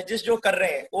राउंड जो जजेस जो कर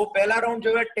रहे हैं वो पहला राउंड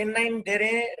जो है 10-9 दे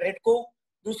रहे हैं रेड को,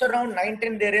 दूसरा राउंड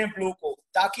 9-10 दे रहे हैं ब्लू को,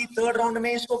 ताकि थर्ड राउंड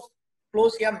में इसको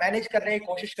क्लोज या मैनेज करने की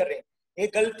कोशिश कर रहे हैं। ये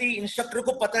गलती इंस्ट्रक्टर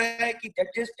को पता है कि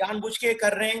जजेस जानबूझ के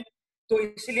कर रहे हैं, तो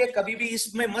इसलिए कभी भी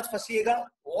इसमें मत फंसिएगा।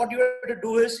 What you have to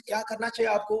do is, क्या करना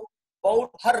चाहिए आपको,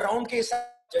 अबाउट हर राउंड के हिसाब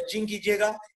जजिंग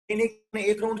कीजिएगा।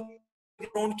 एक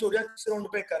राउंड छोड़ दिया तीसरे राउंड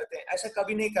पे करते हैं, ऐसा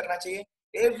कभी नहीं करना चाहिए।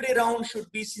 Every round should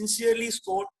be sincerely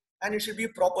scored and it should be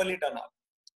properly done up.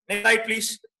 Next slide, please.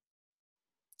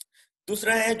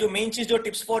 दूसरा है जो मेन चीज जो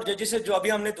टिप्स फॉर जजेस है जो अभी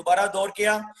हमने दोबारा दौर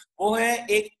किया, वो है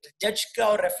एक जज का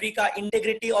और रेफरी का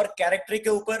इंटेग्रिटी और कैरेक्टर के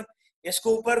ऊपर। इसके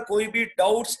ऊपर कोई भी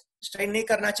डाउट्स स्ट्रेन नहीं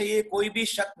करना चाहिए, कोई भी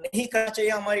शक नहीं करना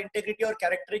चाहिए हमारी इंटेग्रिटी और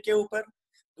कैरेक्टर के ऊपर।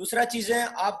 दूसरा चीज है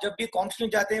आप जब भी कॉम्पिटिशन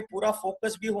जाते हैं पूरा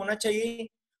फोकस भी होना चाहिए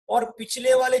और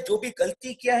पिछले वाले जो भी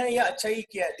गलती किया है या अच्छा ही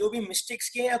किया है, जो भी मिस्टेक्स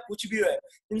किए या कुछ भी है,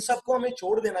 इन सबको हमें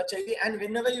छोड़ देना चाहिए। And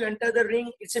whenever you enter the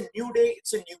ring, it's a new day,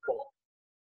 it's a new ball.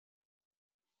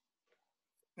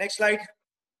 Next slide.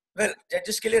 Well,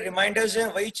 जजेस के लिए रिमाइंडर्स हैं,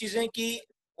 वही चीजें कि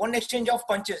वन एक्सचेंज ऑफ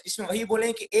पंचेस, इसमें वही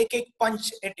बोले कि एक एक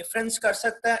पंच एक डिफरेंस कर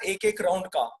सकता है एक एक राउंड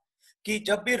का, कि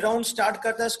जब भी राउंड स्टार्ट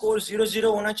करता है स्कोर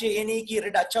 0-0 होना चाहिए। ये नहीं कि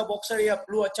रेड अच्छा बॉक्सर है या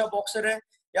ब्लू अच्छा बॉक्सर है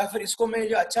या फिर इसको मैं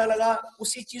जो अच्छा लगा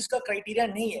उसी चीज का क्राइटेरिया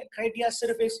नहीं है। क्राइटेरिया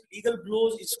सिर्फ is legal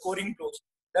blows, is scoring blows,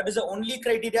 that is the only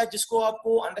criteria जिसको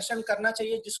आपको अंडरस्टैंड करना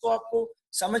चाहिए, जिसको आपको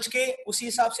समझ के उसी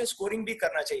हिसाब से स्कोरिंग भी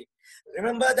करना चाहिए।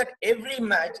 Remember that every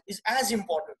match is as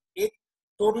important, एक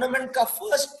टूर्नामेंट का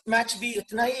फर्स्ट मैच भी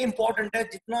उतना ही इंपॉर्टेंट है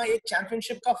जितना एक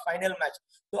चैंपियनशिप का फाइनल मैच।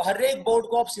 तो हर एक बोर्ड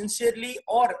को आप सिंसियरली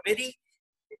और वेरी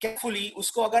केयरफुली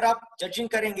उसको अगर आप जजिंग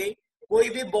करेंगे, कोई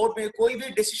भी बोर्ड में कोई भी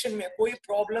डिसीजन में कोई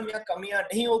प्रॉब्लम या कमियां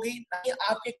नहीं होगी, ना ही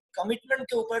आपके कमिटमेंट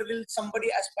के ऊपर will somebody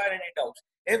Aspire any doubt.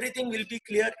 Everything will be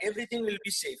clear, everything will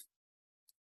be safe.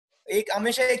 एक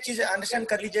हमेशा एक चीज अंडरस्टैंड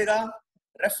कर लीजिएगा,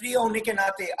 रेफरी होने के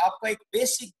नाते आपका एक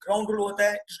बेसिक ग्राउंड रूल होता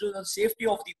है, safety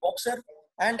of the boxer,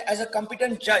 and as a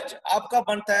competent जज आपका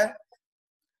बनता है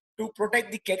to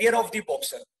protect the career of the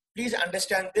boxer. Please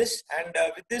understand this and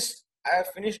with this I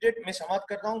have finished it. मैं समाप्त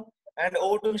करता हूं and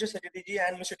over to Mr. Sajati ji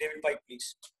and Mr. David Pike, please.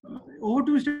 Over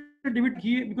to Mr. David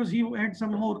because he had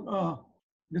some more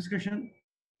discussion.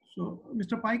 So,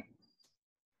 Mr. Pike.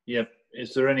 Yep.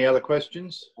 Is there any other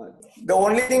questions? The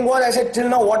only thing was, I said till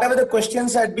now, whatever the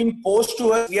questions had been posed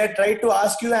to us, we had tried to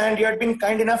ask you and you had been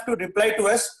kind enough to reply to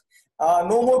us.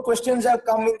 No more questions have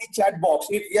come in the chat box.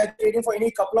 If we are waiting for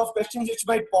any couple of questions which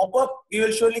might pop up, we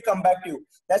will surely come back to you.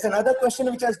 There's another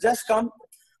question which has just come.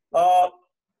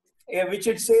 Which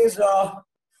it says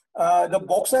the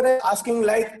boxer is asking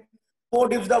like,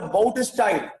 what if the bout is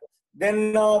tied?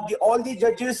 Then all the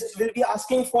judges will be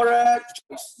asking for a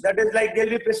choice. That is like they'll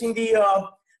be pressing the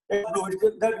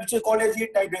which is called as the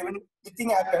tie when the thing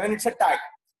happens when it's a tie.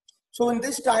 So in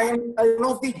this time, one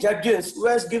of the judges who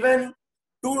has given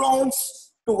 2 rounds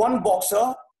to one boxer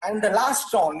and the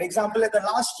last round, example at the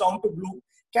last round to blue,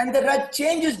 can the judge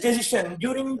change his decision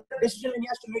during the decision when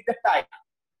he has to make the tie?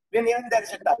 When there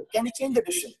is a tie, can he change the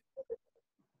decision?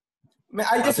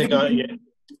 I'll just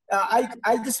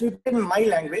I'll just repeat in my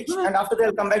language, and after that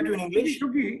I'll come back to in English.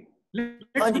 Okay,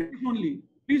 let's English only.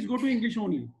 Please go to English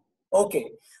only.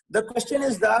 Okay. The question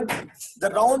is that the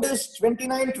round is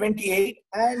 29-28,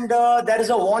 and there is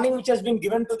a warning which has been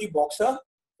given to the boxer,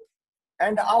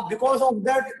 and because of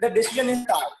that, the decision is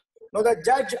tied. Now the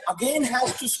judge again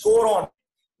has to score on,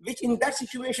 which in that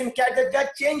situation, can the judge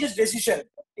change his decision?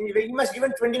 He must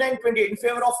given 29-28 in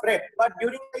favor of red, but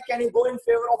during the can he go in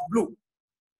favor of blue?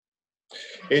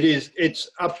 It's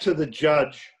up to the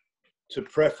judge to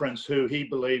preference who he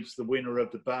believes the winner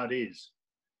of the bout is.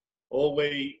 All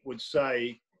we would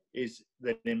say is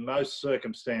that in most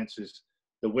circumstances,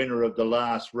 the winner of the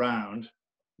last round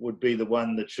would be the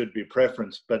one that should be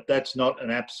preferenced, but that's not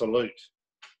an absolute.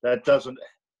 That's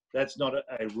not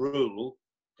a rule.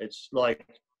 It's like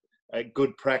a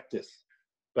good practice.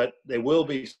 But there will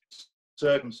be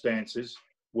circumstances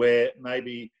where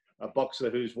maybe a boxer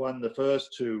who's won the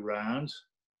first two rounds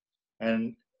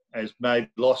and has maybe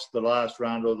lost the last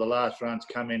round, or the last round's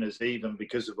come in as even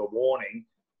because of a warning,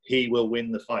 he will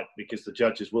win the fight because the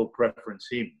judges will preference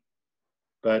him.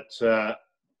 But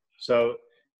so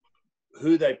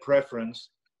who they preference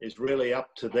is really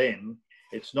up to them.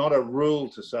 It's not a rule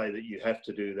to say that you have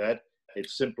to do that.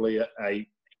 It's simply a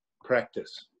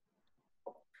practice.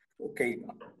 Okay.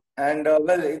 And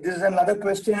well, this is another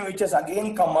question which has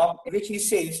again come up, which he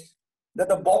says that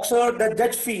the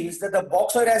judge feels that the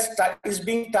boxer is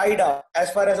being tied up as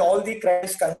far as all the crime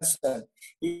is concerned.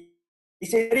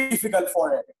 It's very difficult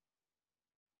for him.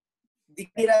 The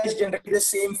criteria is generally the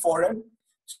same for him.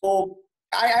 So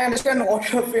I understand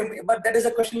what you're saying, but that is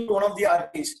a question to one of the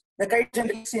artists. The criteria is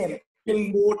generally the same.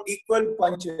 In more equal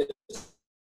punches.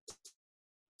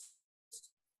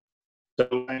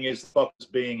 So is the box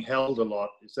being held a lot?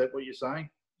 Is that what you're saying?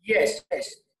 Yes,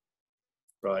 yes.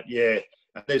 Right, yeah.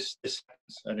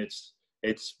 And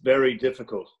it's very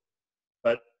difficult.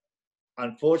 But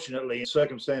unfortunately, in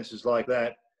circumstances like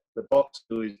that, the boxer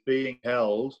who is being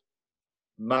held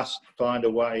must find a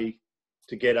way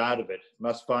to get out of it,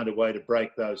 must find a way to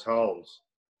break those holes.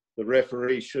 The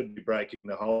referee should be breaking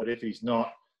the hole, but if he's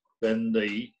not, then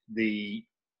the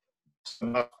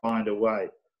must find a way.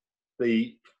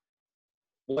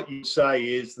 What you say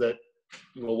is that,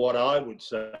 well, what I would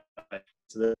say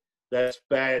is that that's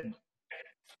bad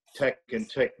tactic and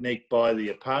technique by the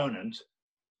opponent,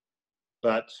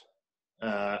 but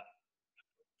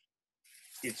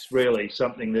it's really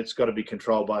something that's got to be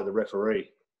controlled by the referee.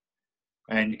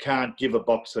 And you can't give a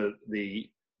boxer the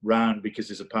round because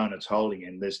his opponent's holding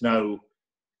him. There's no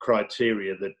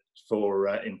criteria that for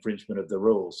infringement of the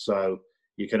rules. So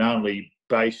you can only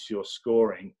base your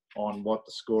scoring on what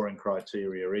the scoring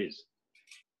criteria is.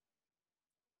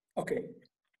 Okay.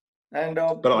 And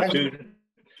but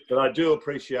I do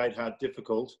appreciate how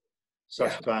difficult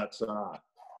such bouts are.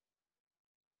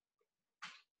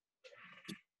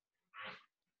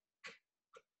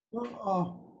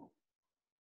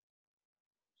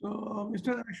 So,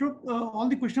 Mr. Ashok, all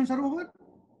the questions are over?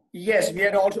 Yes, we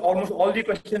had almost all the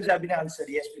questions have been answered.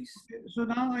 Yes, please. So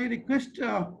now I request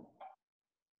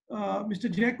Mr.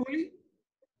 Jay Kohli.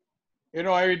 You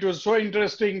know, it was so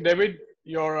interesting, David.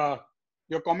 Your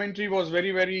commentary was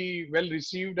very, very well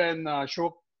received, and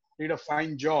Ashok did a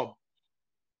fine job.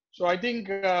 So I think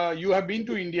you have been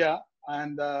to India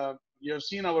and you have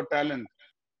seen our talent.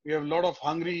 We have a lot of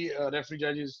hungry referee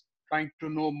judges trying to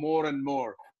know more and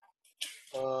more.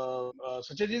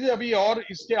 Sachin ji अभी और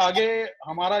इसके आगे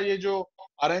हमारा ये जो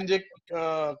arrange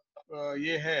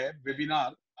ये है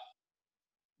webinar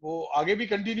वो आगे भी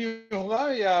कंटिन्यू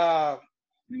होगा या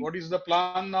what is the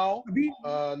plan now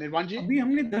निर्वाण जी? अभी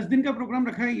हमने 10 दिन का प्रोग्राम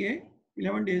रखा है, ये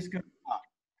 11 डेज का.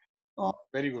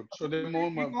 Very good. सो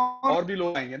और भी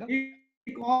लोग आएंगे ना.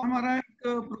 एक और हमारा एक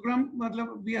प्रोग्राम,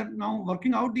 मतलब we are now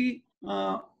working out the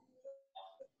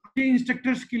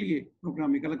instructors के लिए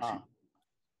प्रोग्राम एक अलग से.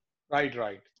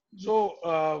 Right. So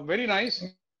very nice,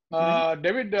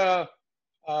 David.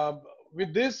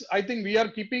 With this, I think we are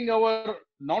keeping our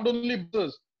not only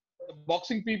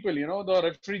boxing people, you know, the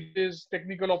referees,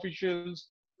 technical officials,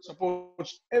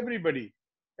 supports everybody.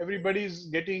 Everybody is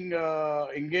getting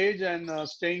engaged and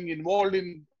staying involved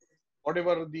in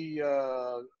whatever the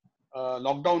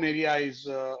lockdown area is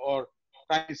or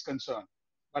time is concerned.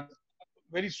 But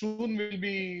very soon we'll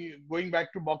be going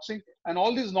back to boxing, and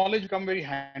all this knowledge come very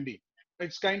handy.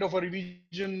 It's kind of a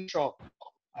revision shock,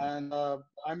 and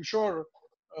I'm sure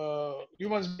you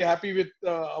must be happy with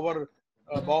our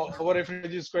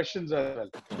referees' questions as well.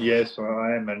 Yes,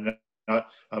 I am, and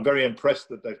I'm very impressed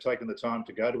that they've taken the time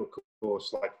to go to a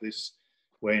course like this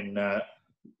when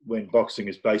boxing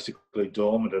is basically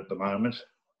dormant at the moment.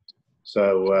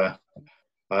 So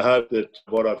I hope that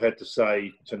what I've had to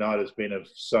say tonight has been of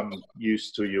some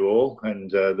use to you all, and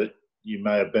that you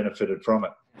may have benefited from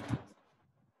it.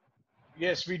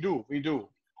 Yes, we do. We do.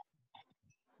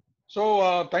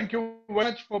 So thank you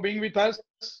very much for being with us.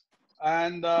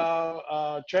 And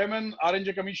Chairman,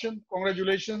 RNJ Commission,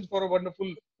 congratulations for a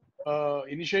wonderful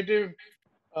initiative.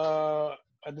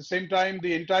 At the same time,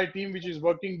 the entire team which is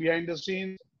working behind the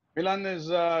scenes, Milan is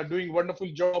doing a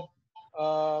wonderful job.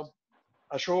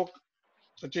 Ashok,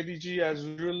 Sacheti ji, as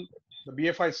usual, the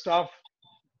BFI staff,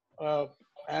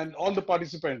 and all the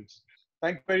participants.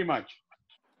 Thank you very much.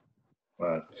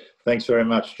 Right. Thanks very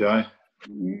much, Jai.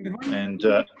 And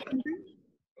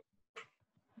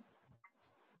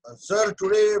sir,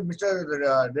 today Mr.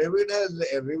 David has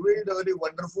revealed a very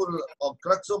wonderful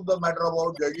crux of the matter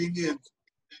about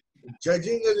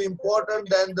judging is important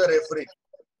than the refereeing.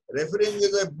 Refereeing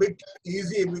is a bit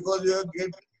easy because you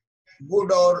get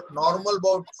good or normal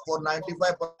bout for 95%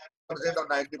 or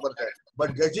 90%.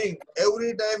 But judging,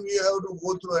 every time you have to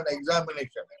go through an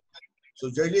examination. So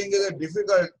judging is a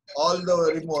difficult all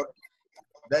the more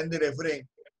than the refereeing.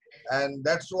 And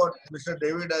that's what Mr.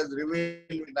 David has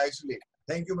revealed nicely.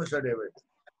 Thank you, Mr. David.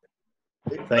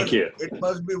 Thank you. It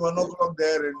must be 1 o'clock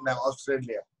there in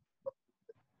Australia.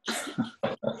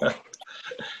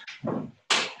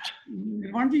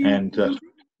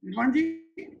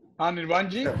 And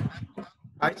Nirvanji,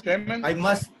 I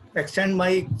must extend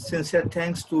my sincere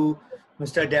thanks to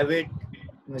Mr. David,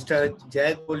 Mr.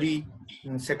 Jai Kohli,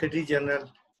 Secretary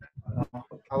General,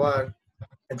 our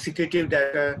Executive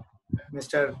Director,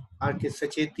 Mr. R.K.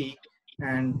 Sacheti,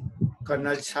 and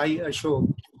Colonel Sai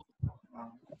Ashok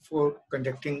for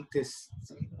conducting this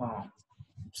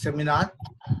seminar.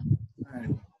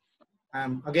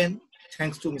 And again,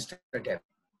 thanks to Mr. David.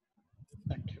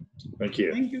 thank you. thank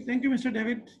you. Thank you. Thank you, Mr.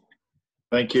 David.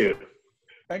 Thank you.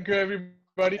 Thank you,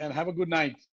 everybody, and have a good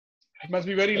night. It must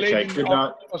be very Okay, late in good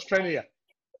night. Australia.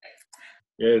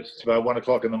 Yeah, it's about 1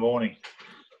 o'clock in the morning.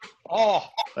 Oh,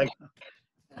 Thank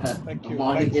thank you.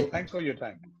 Morning. Thanks for your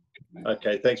time.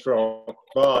 Okay, thanks for all.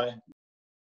 Bye.